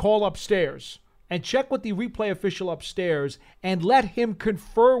allowed to call upstairs and check with the replay official upstairs and let him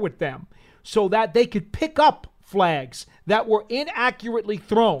confer with them so that they could pick up flags that were inaccurately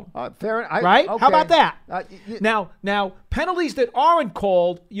thrown. Fair, right? Okay. How about that? Now, penalties that aren't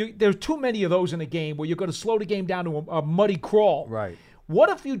called, there's too many of those in a game where you're going to slow the game down to a muddy crawl. Right. What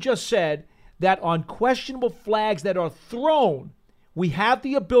if you just said that on questionable flags that are thrown, we have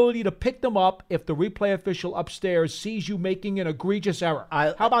the ability to pick them up if the replay official upstairs sees you making an egregious error?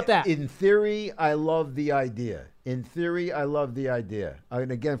 How about that? In theory, I love the idea. And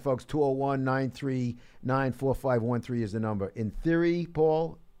again, folks, 201-939-4513 is the number. In theory,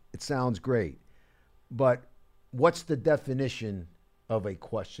 Paul, it sounds great. But what's the definition of a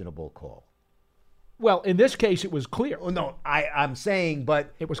questionable call? Well, in this case, it was clear. Oh, no, I'm saying,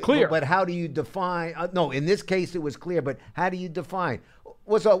 but it was clear. But how do you define? No, in this case, it was clear. But how do you define? Are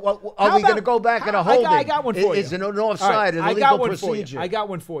we going to go back at a holding? I got one for you. Is it an offside? An illegal procedure? I got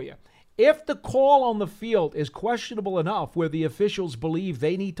one for you. If the call on the field is questionable enough where the officials believe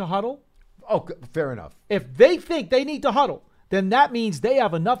they need to huddle, fair enough. If they think they need to huddle, then that means they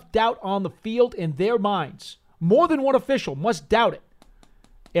have enough doubt on the field in their minds. More than one official must doubt it.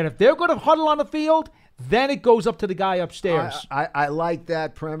 And if they're going to huddle on the field, then it goes up to the guy upstairs. I like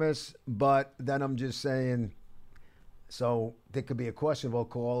that premise, but then I'm just saying, so there could be a questionable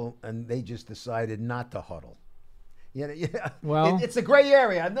call, and they just decided not to huddle. Well, it's a gray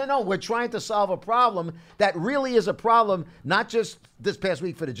area. No, we're trying to solve a problem that really is a problem, not just this past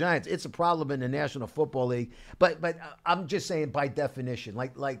week for the Giants. It's a problem in the National Football League. But I'm just saying by definition,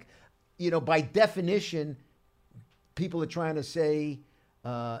 by definition, people are trying to say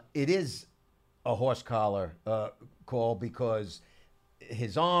it is a horse collar call because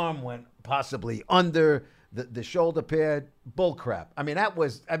his arm went possibly under the shoulder pad. Bull crap.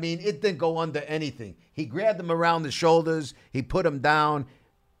 It didn't go under anything. He grabbed him around the shoulders. He put him down.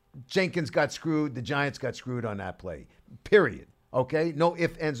 Jenkins got screwed. The Giants got screwed on that play. Period. Okay? No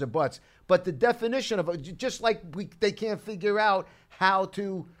ifs, ands, or buts. But the definition of it, just like they can't figure out how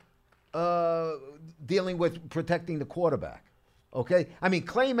to dealing with protecting the quarterback. Okay,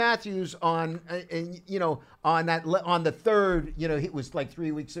 Clay Matthews on the third, it was like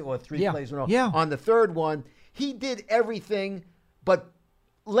 3 weeks ago or three plays in a row. Yeah. On the third one, he did everything but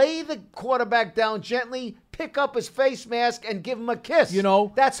lay the quarterback down gently, pick up his face mask, and give him a kiss.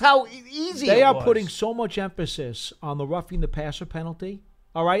 That's how easy they it are was. putting so much emphasis on the roughing the passer penalty.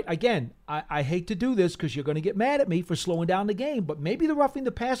 All right, again, I hate to do this because you're going to get mad at me for slowing down the game, but maybe the roughing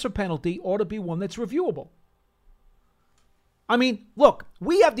the passer penalty ought to be one that's reviewable. Look,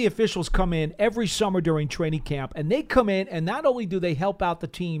 we have the officials come in every summer during training camp, and they come in, and not only do they help out the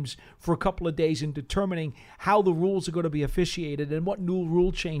teams for a couple of days in determining how the rules are going to be officiated and what new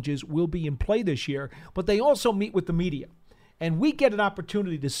rule changes will be in play this year, but they also meet with the media. And we get an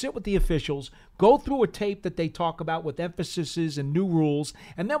opportunity to sit with the officials, go through a tape that they talk about with emphases and new rules,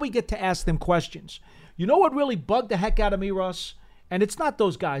 and then we get to ask them questions. You know what really bugged the heck out of me, Russ? And it's not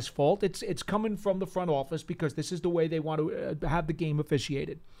those guys' fault. It's coming from the front office because this is the way they want to have the game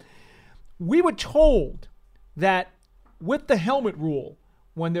officiated. We were told that with the helmet rule,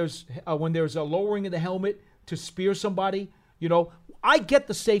 when there's a lowering of the helmet to spear somebody, I get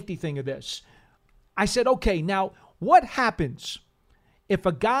the safety thing of this. I said, okay, now what happens if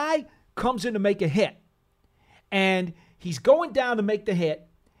a guy comes in to make a hit and he's going down to make the hit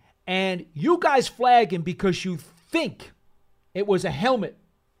and you guys flag him because you think it was a helmet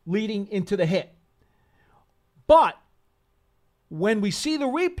leading into the hit. But when we see the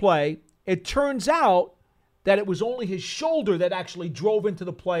replay, it turns out that it was only his shoulder that actually drove into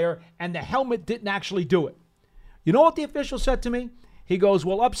the player and the helmet didn't actually do it. You know what the official said to me? He goes,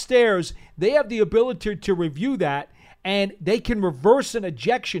 well, upstairs, they have the ability to review that and they can reverse an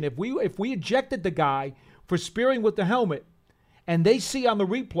ejection. If we ejected the guy for spearing with the helmet and they see on the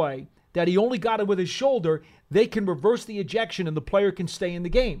replay that he only got it with his shoulder, they can reverse the ejection and the player can stay in the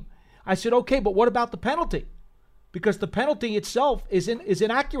game. I said, okay, but what about the penalty? Because the penalty itself is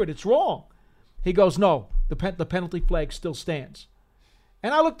inaccurate. It's wrong. He goes, no, the penalty flag still stands.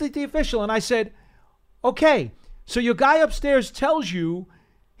 And I looked at the official and I said, okay, so your guy upstairs tells you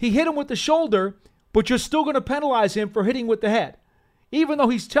he hit him with the shoulder, but you're still going to penalize him for hitting with the head, even though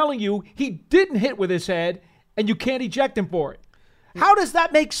he's telling you he didn't hit with his head and you can't eject him for it. How does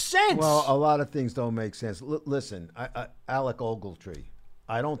that make sense? Well, a lot of things don't make sense. Listen, Alec Ogletree,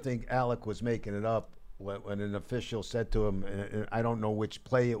 I don't think Alec was making it up when an official said to him, and I don't know which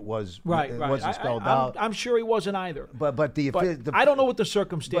play it was. Right. Wasn't spelled out. I'm sure he wasn't either. But I don't know what the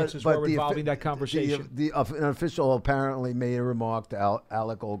circumstances were involving that conversation. An official apparently made a remark to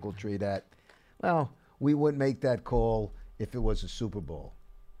Alec Ogletree that, well, we wouldn't make that call if it was a Super Bowl.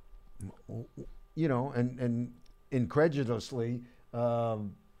 You know, and incredulously,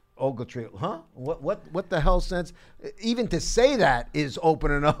 Ogletree, huh? What the hell sense? Even to say that is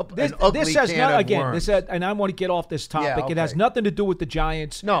opening up an ugly this has can not, of again, worms. and I want to get off this topic. Yeah, It has okay. nothing to do with the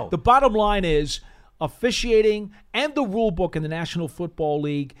Giants. No. The bottom line is officiating and the rule book in the National Football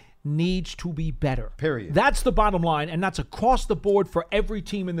League needs to be better. Period. That's the bottom line, and that's across the board for every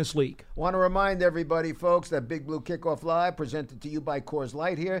team in this league. Want to remind everybody, folks, that Big Blue Kickoff Live presented to you by Coors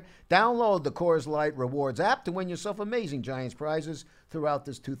Light here. Download the Coors Light Rewards app to win yourself amazing Giants prizes throughout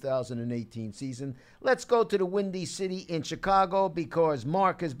this 2018 season. Let's go to the Windy City in Chicago because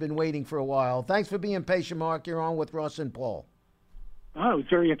Mark has been waiting for a while. Thanks for being patient, Mark. You're on with Russ and Paul. Oh, it was a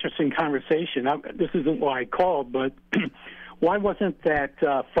very interesting conversation. This isn't why I called, but why wasn't that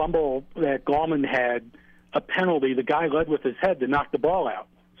fumble that Gallman had a penalty? The guy led with his head to knock the ball out.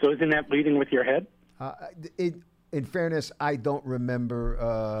 So isn't that leading with your head? In fairness, I don't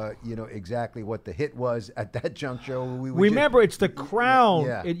remember, exactly what the hit was at that juncture. Remember, it's the crown.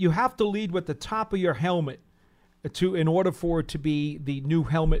 Yeah. You have to lead with the top of your helmet in order for it to be the new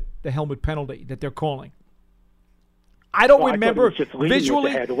helmet, the helmet penalty that they're calling. I don't remember I thought it was just leading visually.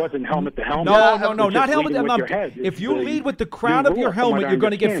 With the head. It wasn't helmet to helmet. No, It was not just helmet. leading with I'm your head. If you It's lead with the new crown of rule, your from what helmet, I you're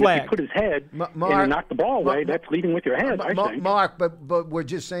going to get understand. flagged. If you put his head Mark, and knock the ball away, that's leading with your head, I think. Mark, but we're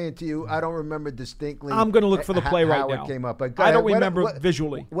just saying to you, I don't remember distinctly. I'm going to look for the play right how now. It came up. But go I ahead. don't remember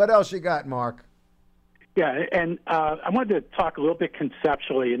visually. What else you got, Mark? Yeah, and I wanted to talk a little bit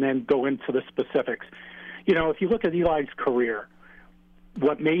conceptually and then go into the specifics. You know, if you look at Eli's career,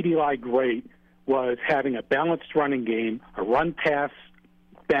 what made Eli great was having a balanced running game, a run-pass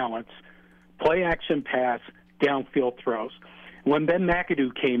balance, play-action pass, downfield throws. When Ben McAdoo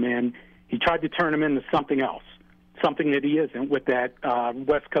came in, he tried to turn him into something else, something that he isn't with that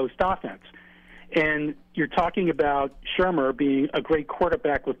West Coast offense. And you're talking about Shermer being a great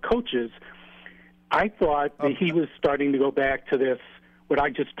quarterback with coaches. I thought that he was starting to go back to this, what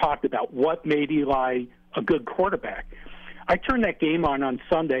I just talked about, what made Eli a good quarterback. I turned that game on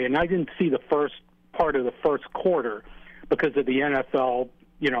Sunday, and I didn't see the first part of the first quarter because of the NFL,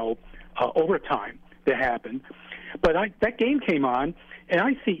 overtime that happened. But that game came on, and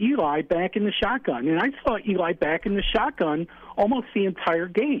I see Eli back in the shotgun. And I saw Eli back in the shotgun almost the entire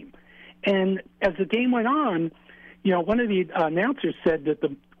game. And as the game went on, one of the announcers said that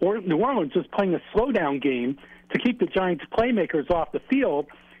New Orleans was playing a slowdown game to keep the Giants' playmakers off the field.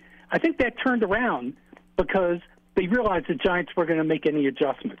 I think that turned around because they realized the Giants were going to make any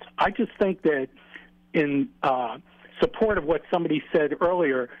adjustments. I just think that in support of what somebody said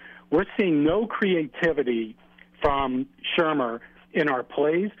earlier, we're seeing no creativity from Shermer in our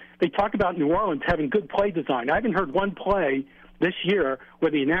plays. They talk about New Orleans having good play design. I haven't heard one play this year where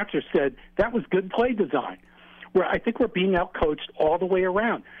the announcer said that was good play design. Where I think we're being outcoached all the way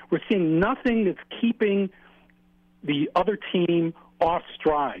around. We're seeing nothing that's keeping the other team off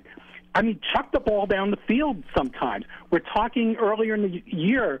stride. I mean, chuck the ball down the field sometimes. We're talking earlier in the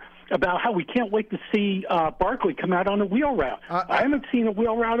year about how we can't wait to see Barkley come out on a wheel route. I haven't seen a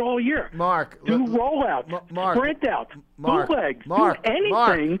wheel route all year. Mark. Do rollouts, sprint outs, bootlegs, do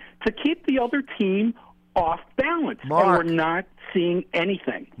anything to keep the other team off balance. And we're not seeing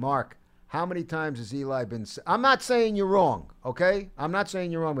anything. Mark, how many times has Eli been... I'm not saying you're wrong, okay? I'm not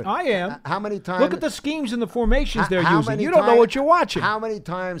saying you're wrong. But I am. How many times... Look at the schemes and the formations they're using. You don't know what you're watching. How many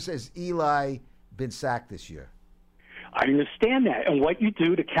times has Eli been sacked this year? I understand that. And what you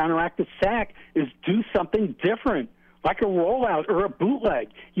do to counteract the sack is do something different, like a rollout or a bootleg.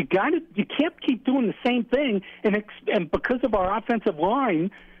 You can't keep doing the same thing. And because of our offensive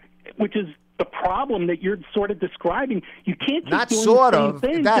line, which is the problem that you're sort of describing, you can't keep doing the same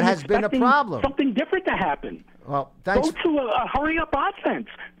thing. That has been a problem. Something different to happen. Well, thanks. Go to a hurry-up offense.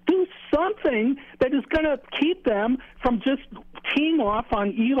 Do something that is going to keep them from just teeing off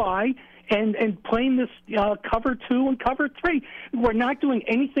on Eli and playing this cover 2 and cover 3. We're not doing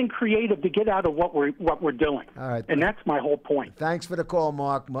anything creative to get out of what we're doing. All right. And that's my whole point. Thanks for the call,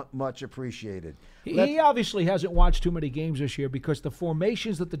 Mark. Much appreciated. He obviously hasn't watched too many games this year because the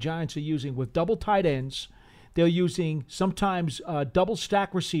formations that the Giants are using with double tight ends, they're using sometimes double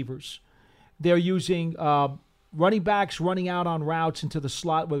stack receivers. They're using running backs running out on routes into the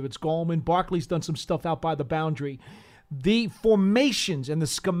slot, whether it's Gallman. Barkley's done some stuff out by the boundary. The formations and the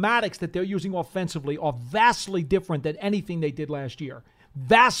schematics that they're using offensively are vastly different than anything they did last year.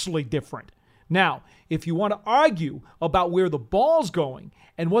 Vastly different. Now, if you want to argue about where the ball's going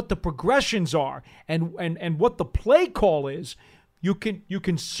and what the progressions are and what the play call is, you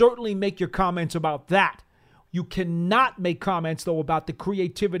can certainly make your comments about that. You cannot make comments, though, about the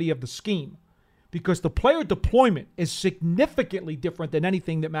creativity of the scheme. because the player deployment is significantly different than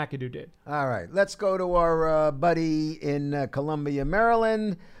anything that McAdoo did. All right, let's go to our buddy in Columbia,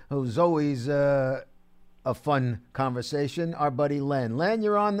 Maryland, who's always a fun conversation, our buddy Len. Len,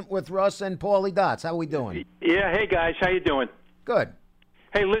 you're on with Russ and Paulie Dots. How we doing? Yeah, hey guys, how you doing? Good.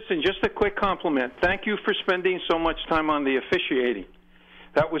 Hey, listen, just a quick compliment. Thank you for spending so much time on the officiating.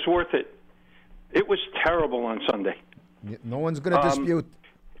 That was worth it. It was terrible on Sunday. No one's going to dispute.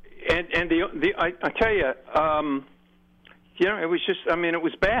 And I tell you, it was just. I mean, it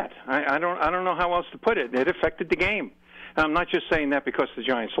was bad. I don't know how else to put it. It affected the game. And I'm not just saying that because the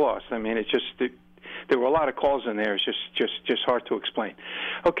Giants lost. I mean, there were a lot of calls in there. It's just hard to explain.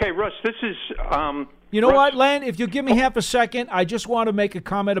 Okay, Russ, this is. You know what, Len? If you give me half a second, I just want to make a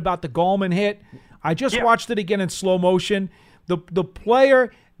comment about the Gallman hit. I just watched it again in slow motion. The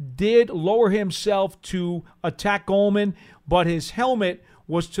player did lower himself to attack Gallman, but his helmet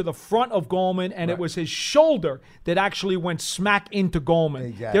was to the front of Gallman, and it was his shoulder that actually went smack into Gallman.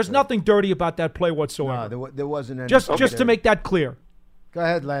 Exactly. There's nothing dirty about that play whatsoever. No, there wasn't any. Just to make that clear. Go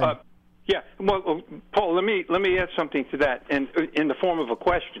ahead, Len. Yeah, well, Paul, let me add something to that, and in the form of a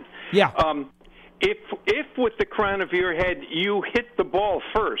question. Yeah. If with the crown of your head you hit the ball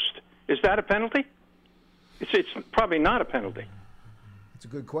first, is that a penalty? It's probably not a penalty. It's a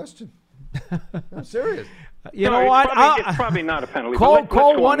good question. I'm serious. You know what? It's probably not a penalty. Call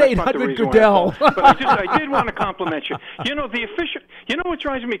 1-800-Goodell. But I did want to compliment you. You know what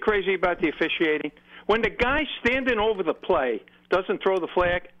drives me crazy about the officiating? When the guy standing over the play doesn't throw the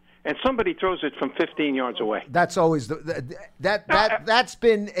flag, and somebody throws it from 15 yards away. That's always that's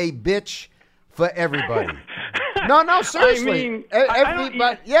been a bitch for everybody. No, seriously. I mean,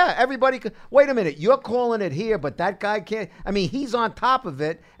 everybody. Wait a minute, you're calling it here, but that guy can't. I mean, he's on top of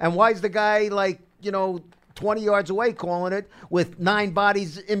it, and why is the guy 20 yards away calling it with 9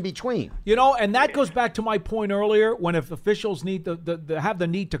 bodies in between? And that goes back to my point earlier. When if officials need have the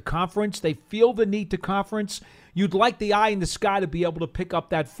need to conference, they feel the need to conference. You'd like the eye in the sky to be able to pick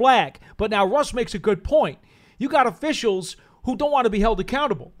up that flag. But now Russ makes a good point. You got officials who don't want to be held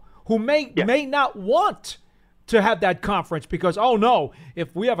accountable, who may not want to have that conference because, oh no,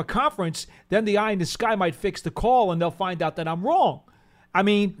 if we have a conference, then the eye in the sky might fix the call and they'll find out that I'm wrong. I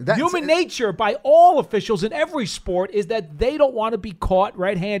mean, human nature by all officials in every sport is that they don't want to be caught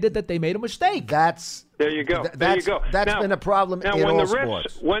red-handed that they made a mistake. There you go. That's been a problem in all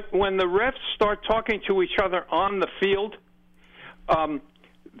sports. When the refs start talking to each other on the field,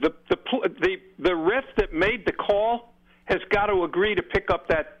 the ref that made the call has got to agree to pick up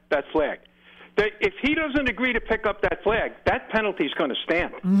that flag. If he doesn't agree to pick up that flag, that penalty is going to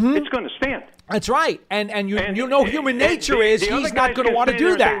stand. Mm-hmm. It's going to stand. That's right. And human nature is he's not going to want to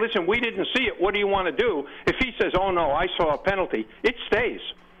do that. Say, listen, we didn't see it. What do you want to do? If he says, oh, no, I saw a penalty, it stays.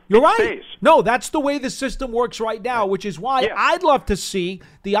 You're right. No, that's the way the system works right now, which is why I'd love to see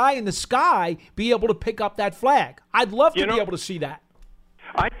the eye in the sky be able to pick up that flag. I'd love to be able to see that.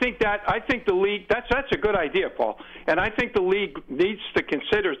 I think the league, that's a good idea, Paul. And I think the league needs to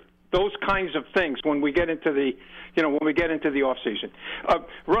consider those kinds of things when we get into the off season.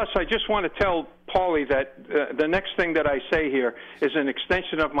 Russ, I just want to tell Paulie that the next thing that I say here is an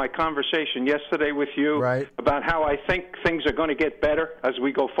extension of my conversation yesterday with you about how I think things are going to get better as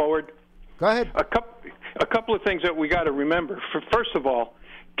we go forward. Go ahead. A couple of things that we got to remember. First of all,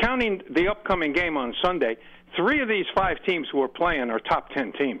 counting the upcoming game on Sunday, 3 of these 5 teams who are playing are top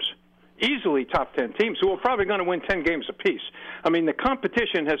 10 teams. Easily top 10 teams who are probably going to win 10 games apiece. I mean, the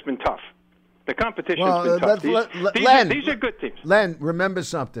competition has been tough. The competition's been tough. These are good teams. Len, remember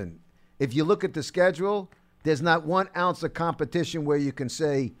something. If you look at the schedule, there's not 1 ounce of competition where you can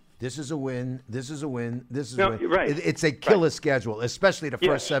say, this is a win, this is a win, this is a win. Right. It's a killer schedule, especially the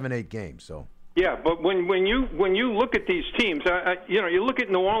first 7-8 games. So. Yeah, but when you look at these teams, you look at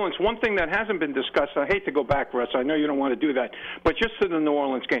New Orleans. One thing that hasn't been discussed. I hate to go back, Russ. I know you don't want to do that, but just to the New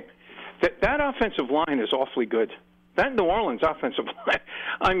Orleans game. That offensive line is awfully good. That New Orleans offensive line,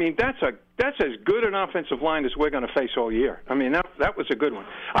 I mean, that's as good an offensive line as we're going to face all year. I mean, that was a good one.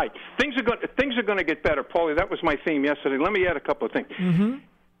 All right, things are going to get better, Paulie. That was my theme yesterday. Let me add a couple of things. Mm-hmm.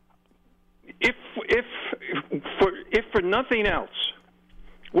 If for nothing else,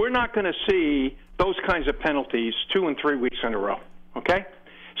 we're not going to see those kinds of penalties 2 and 3 weeks in a row. Okay.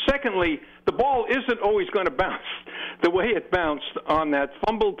 Secondly, the ball isn't always going to bounce the way it bounced on that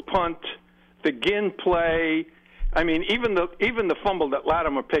fumbled punt, the Ginn play. I mean, even the fumble that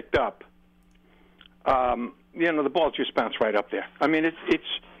Latimer picked up. The ball just bounced right up there. I mean,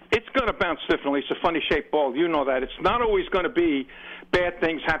 it's going to bounce differently. It's a funny shaped ball. You know that. It's not always going to be bad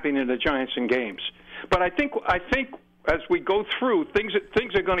things happening to the Giants in games. But I think as we go through, things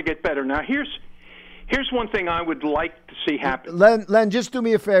are going to get better. Now, here's Here's one thing I would like to see happen. Len, just do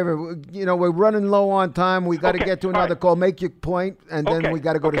me a favor. You know, we're running low on time. We got to get to another call. Make your point, and then we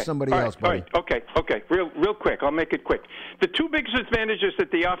got to go to somebody else, buddy. Okay. Real quick. I'll make it quick. The two biggest advantages that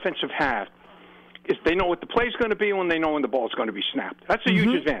the offensive have is they know what the play's going to be when they know when the ball's going to be snapped. That's a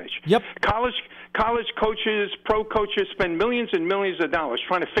huge advantage. Yep. College coaches, pro coaches spend millions and millions of dollars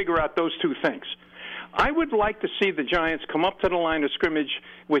trying to figure out those two things. I would like to see the Giants come up to the line of scrimmage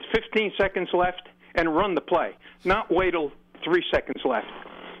with 15 seconds left and run the play, not wait till 3 seconds left.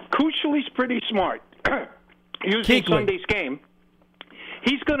 Kuechly's pretty smart. Using Sunday's game,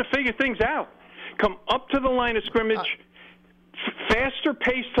 he's going to figure things out. Come up to the line of scrimmage, faster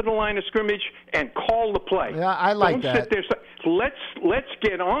pace to the line of scrimmage, and call the play. Yeah, I like Don't that. Sit there. Let's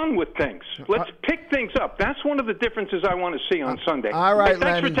get on with things. Let's pick things up. That's one of the differences I want to see on Sunday. All right,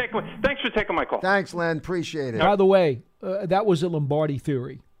 thanks Len. for taking my call. Thanks, Len. Appreciate it. By the way, that was a Lombardi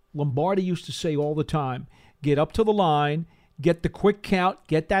theory. Lombardi used to say all the time, get up to the line, get the quick count,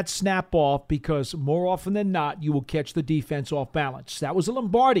 get that snap off, because more often than not, you will catch the defense off balance. That was a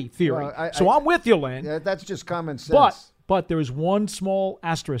Lombardi theory. Well, I'm with you, Len. Yeah, that's just common sense. But there is one small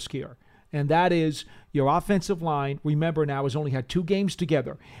asterisk here, and that is your offensive line, remember now, has only had 2 games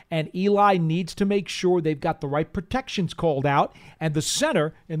together, and Eli needs to make sure they've got the right protections called out, and the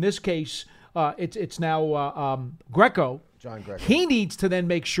center, in this case, it's now Greco. John Greco. He needs to then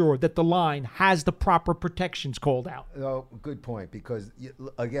make sure that the line has the proper protections called out. Oh, good point, because,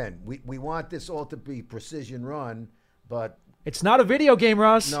 again, we want this all to be precision run, but it's not a video game,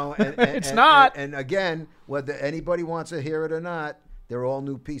 Russ. no, it's not. And again, whether anybody wants to hear it or not, they're all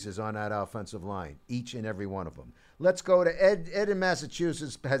new pieces on that offensive line, each and every one of them. Let's go to Ed. Ed in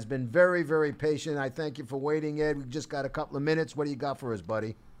Massachusetts has been very, very patient. I thank you for waiting, Ed. We've just got a couple of minutes. What do you got for us,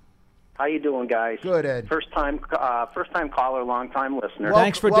 buddy? How you doing, guys? Good, Ed. First time caller, long time listener.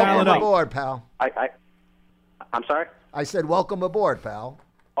 Thanks for dialing up. up. Welcome aboard, pal. I'm sorry. I said welcome aboard, pal.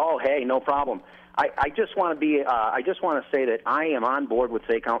 Oh, hey, no problem. I just want to say that I am on board with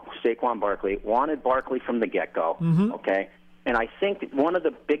Saquon Barkley. Wanted Barkley from the get-go. Mm-hmm. Okay, and I think that one of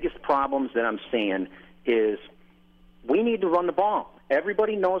the biggest problems that I'm seeing is we need to run the ball.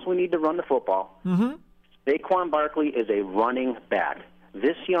 Everybody knows we need to run the football. Mm-hmm. Saquon Barkley is a running back.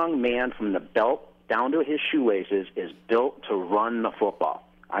 This young man, from the belt down to his shoelaces, is built to run the football.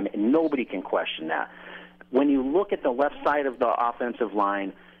 I mean, nobody can question that. When you look at the left side of the offensive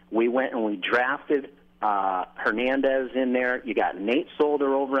line, we went and we drafted Hernandez in there. You got Nate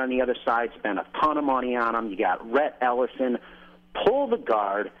Solder over on the other side, spent a ton of money on him. You got Rhett Ellison. Pull the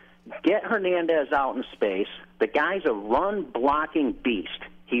guard, get Hernandez out in space. The guy's a run-blocking beast.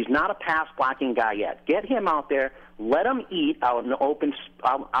 He's not a pass-blocking guy yet. Get him out there. Let him eat out in the open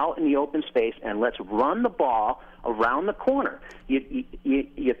space, and let's run the ball around the corner. You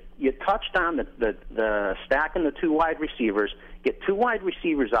touched on the stacking the 2 wide receivers. Get 2 wide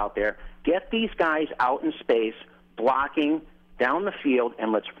receivers out there. Get these guys out in space, blocking down the field,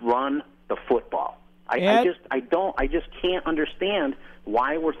 and let's run the football. I just can't understand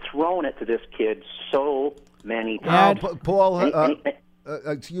why we're throwing it to this kid so many times. Paul.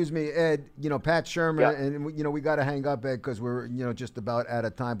 Excuse me, Ed. Pat Shermer, Yeah. and we got to hang up, Ed, because we're just about out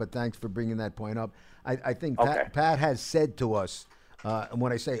of time. But thanks for bringing that point up. I think Pat has said to us, and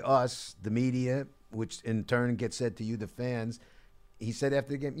when I say us, the media, which in turn gets said to you, the fans, he said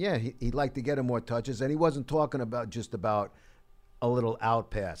after the game, yeah, he'd like to get him more touches, and he wasn't talking about just about a little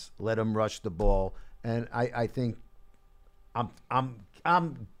out pass, let him rush the ball, and I think I'm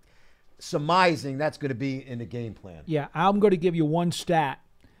surmising that's going to be in the game plan. Yeah, I'm going to give you one stat.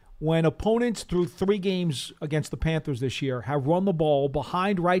 When opponents through 3 games against the Panthers this year have run the ball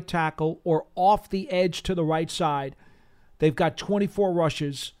behind right tackle or off the edge to the right side, they've got 24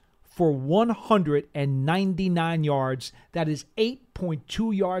 rushes for 199 yards. That is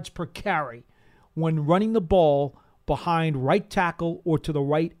 8.2 yards per carry when running the ball behind right tackle or to the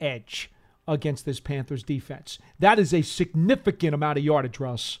right edge against this Panthers defense. That is a significant amount of yardage,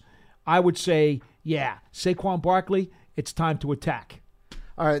 Russ. I would say, yeah, Saquon Barkley, it's time to attack.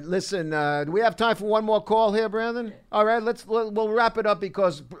 All right, listen, do we have time for one more call here, Brandon? All right, we'll wrap it up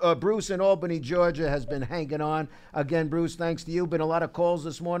because Bruce in Albany, Georgia has been hanging on. Again, Bruce, thanks to you. Been a lot of calls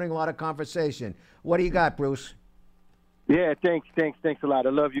this morning, a lot of conversation. What do you got, Bruce? Yeah, thanks a lot. I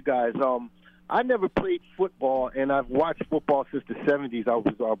love you guys. I never played football, and I've watched football since the 70s. I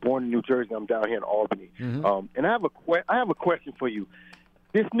was born in New Jersey. I'm down here in Albany. Mm-hmm. And I have a question for you.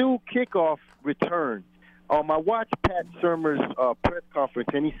 This new kickoff return, I watched Pat Shermer's press conference,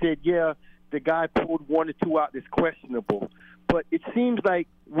 and he said, yeah, the guy pulled 1 or 2 out that's questionable. But it seems like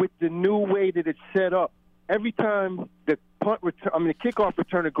with the new way that it's set up, every time the kickoff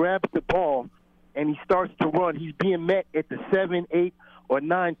returner grabs the ball, and he starts to run, he's being met at the 7, 8, or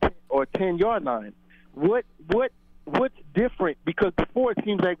 9, 10, or 10-yard line. What's different? Because before it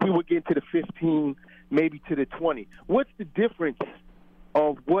seems like we would get to the 15, maybe to the 20. What's the difference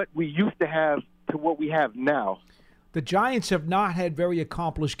of what we used to have to what we have now? The Giants have not had very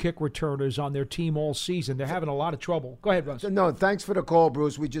accomplished kick returners on their team all season. They're having a lot of trouble. Go ahead, Russ. No, thanks for the call,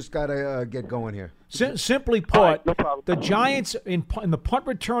 Bruce. We just got to get going here. Simply put, the Giants in the punt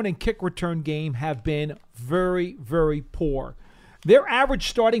return and kick return game have been very, very poor. Their average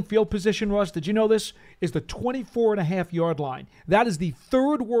starting field position, Russ, did you know this, is the 24.5-yard line. That is the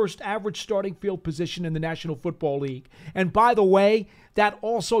third worst average starting field position in the National Football League. And by the way, that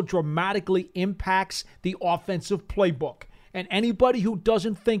also dramatically impacts the offensive playbook. And anybody who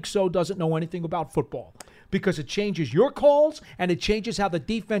doesn't think so doesn't know anything about football, because it changes your calls and it changes how the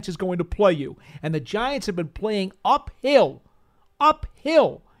defense is going to play you. And the Giants have been playing uphill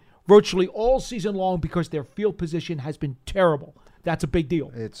virtually all season long because their field position has been terrible. That's a big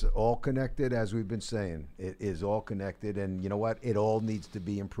deal. It's all connected, as we've been saying. It is all connected, and you know what? It all needs to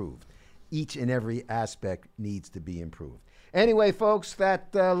be improved. Each and every aspect needs to be improved. Anyway, folks,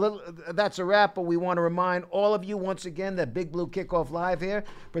 that's a wrap, but we want to remind all of you once again that Big Blue Kickoff Live here,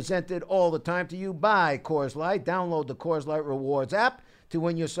 presented all the time to you by Coors Light. Download the Coors Light Rewards app to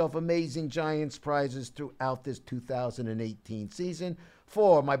win yourself amazing Giants prizes throughout this 2018 season.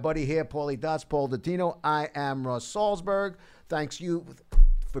 For my buddy here, Paulie Dots, Paul Dottino, I am Russ Salzberg. Thanks you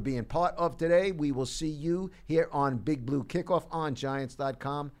for being part of today. We will see you here on Big Blue Kickoff on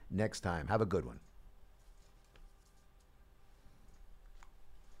Giants.com next time. Have a good one.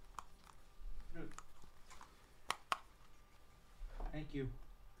 Thank you.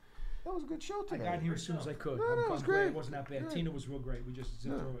 That was a good show today. I got here as soon as I could. That was great. It wasn't that bad. Great. Tina was real great. We just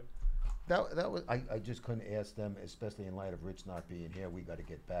zipped through it. That was I just couldn't ask them, especially in light of Rich not being here. We got to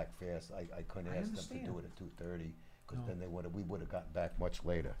get back fast. I couldn't ask them to do it at 2:30 because then we would have gotten back much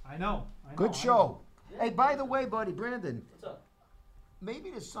later. I know. Good show. Hey, by the way, buddy, Brandon. What's up?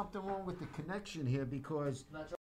 Maybe there's something wrong with the connection here because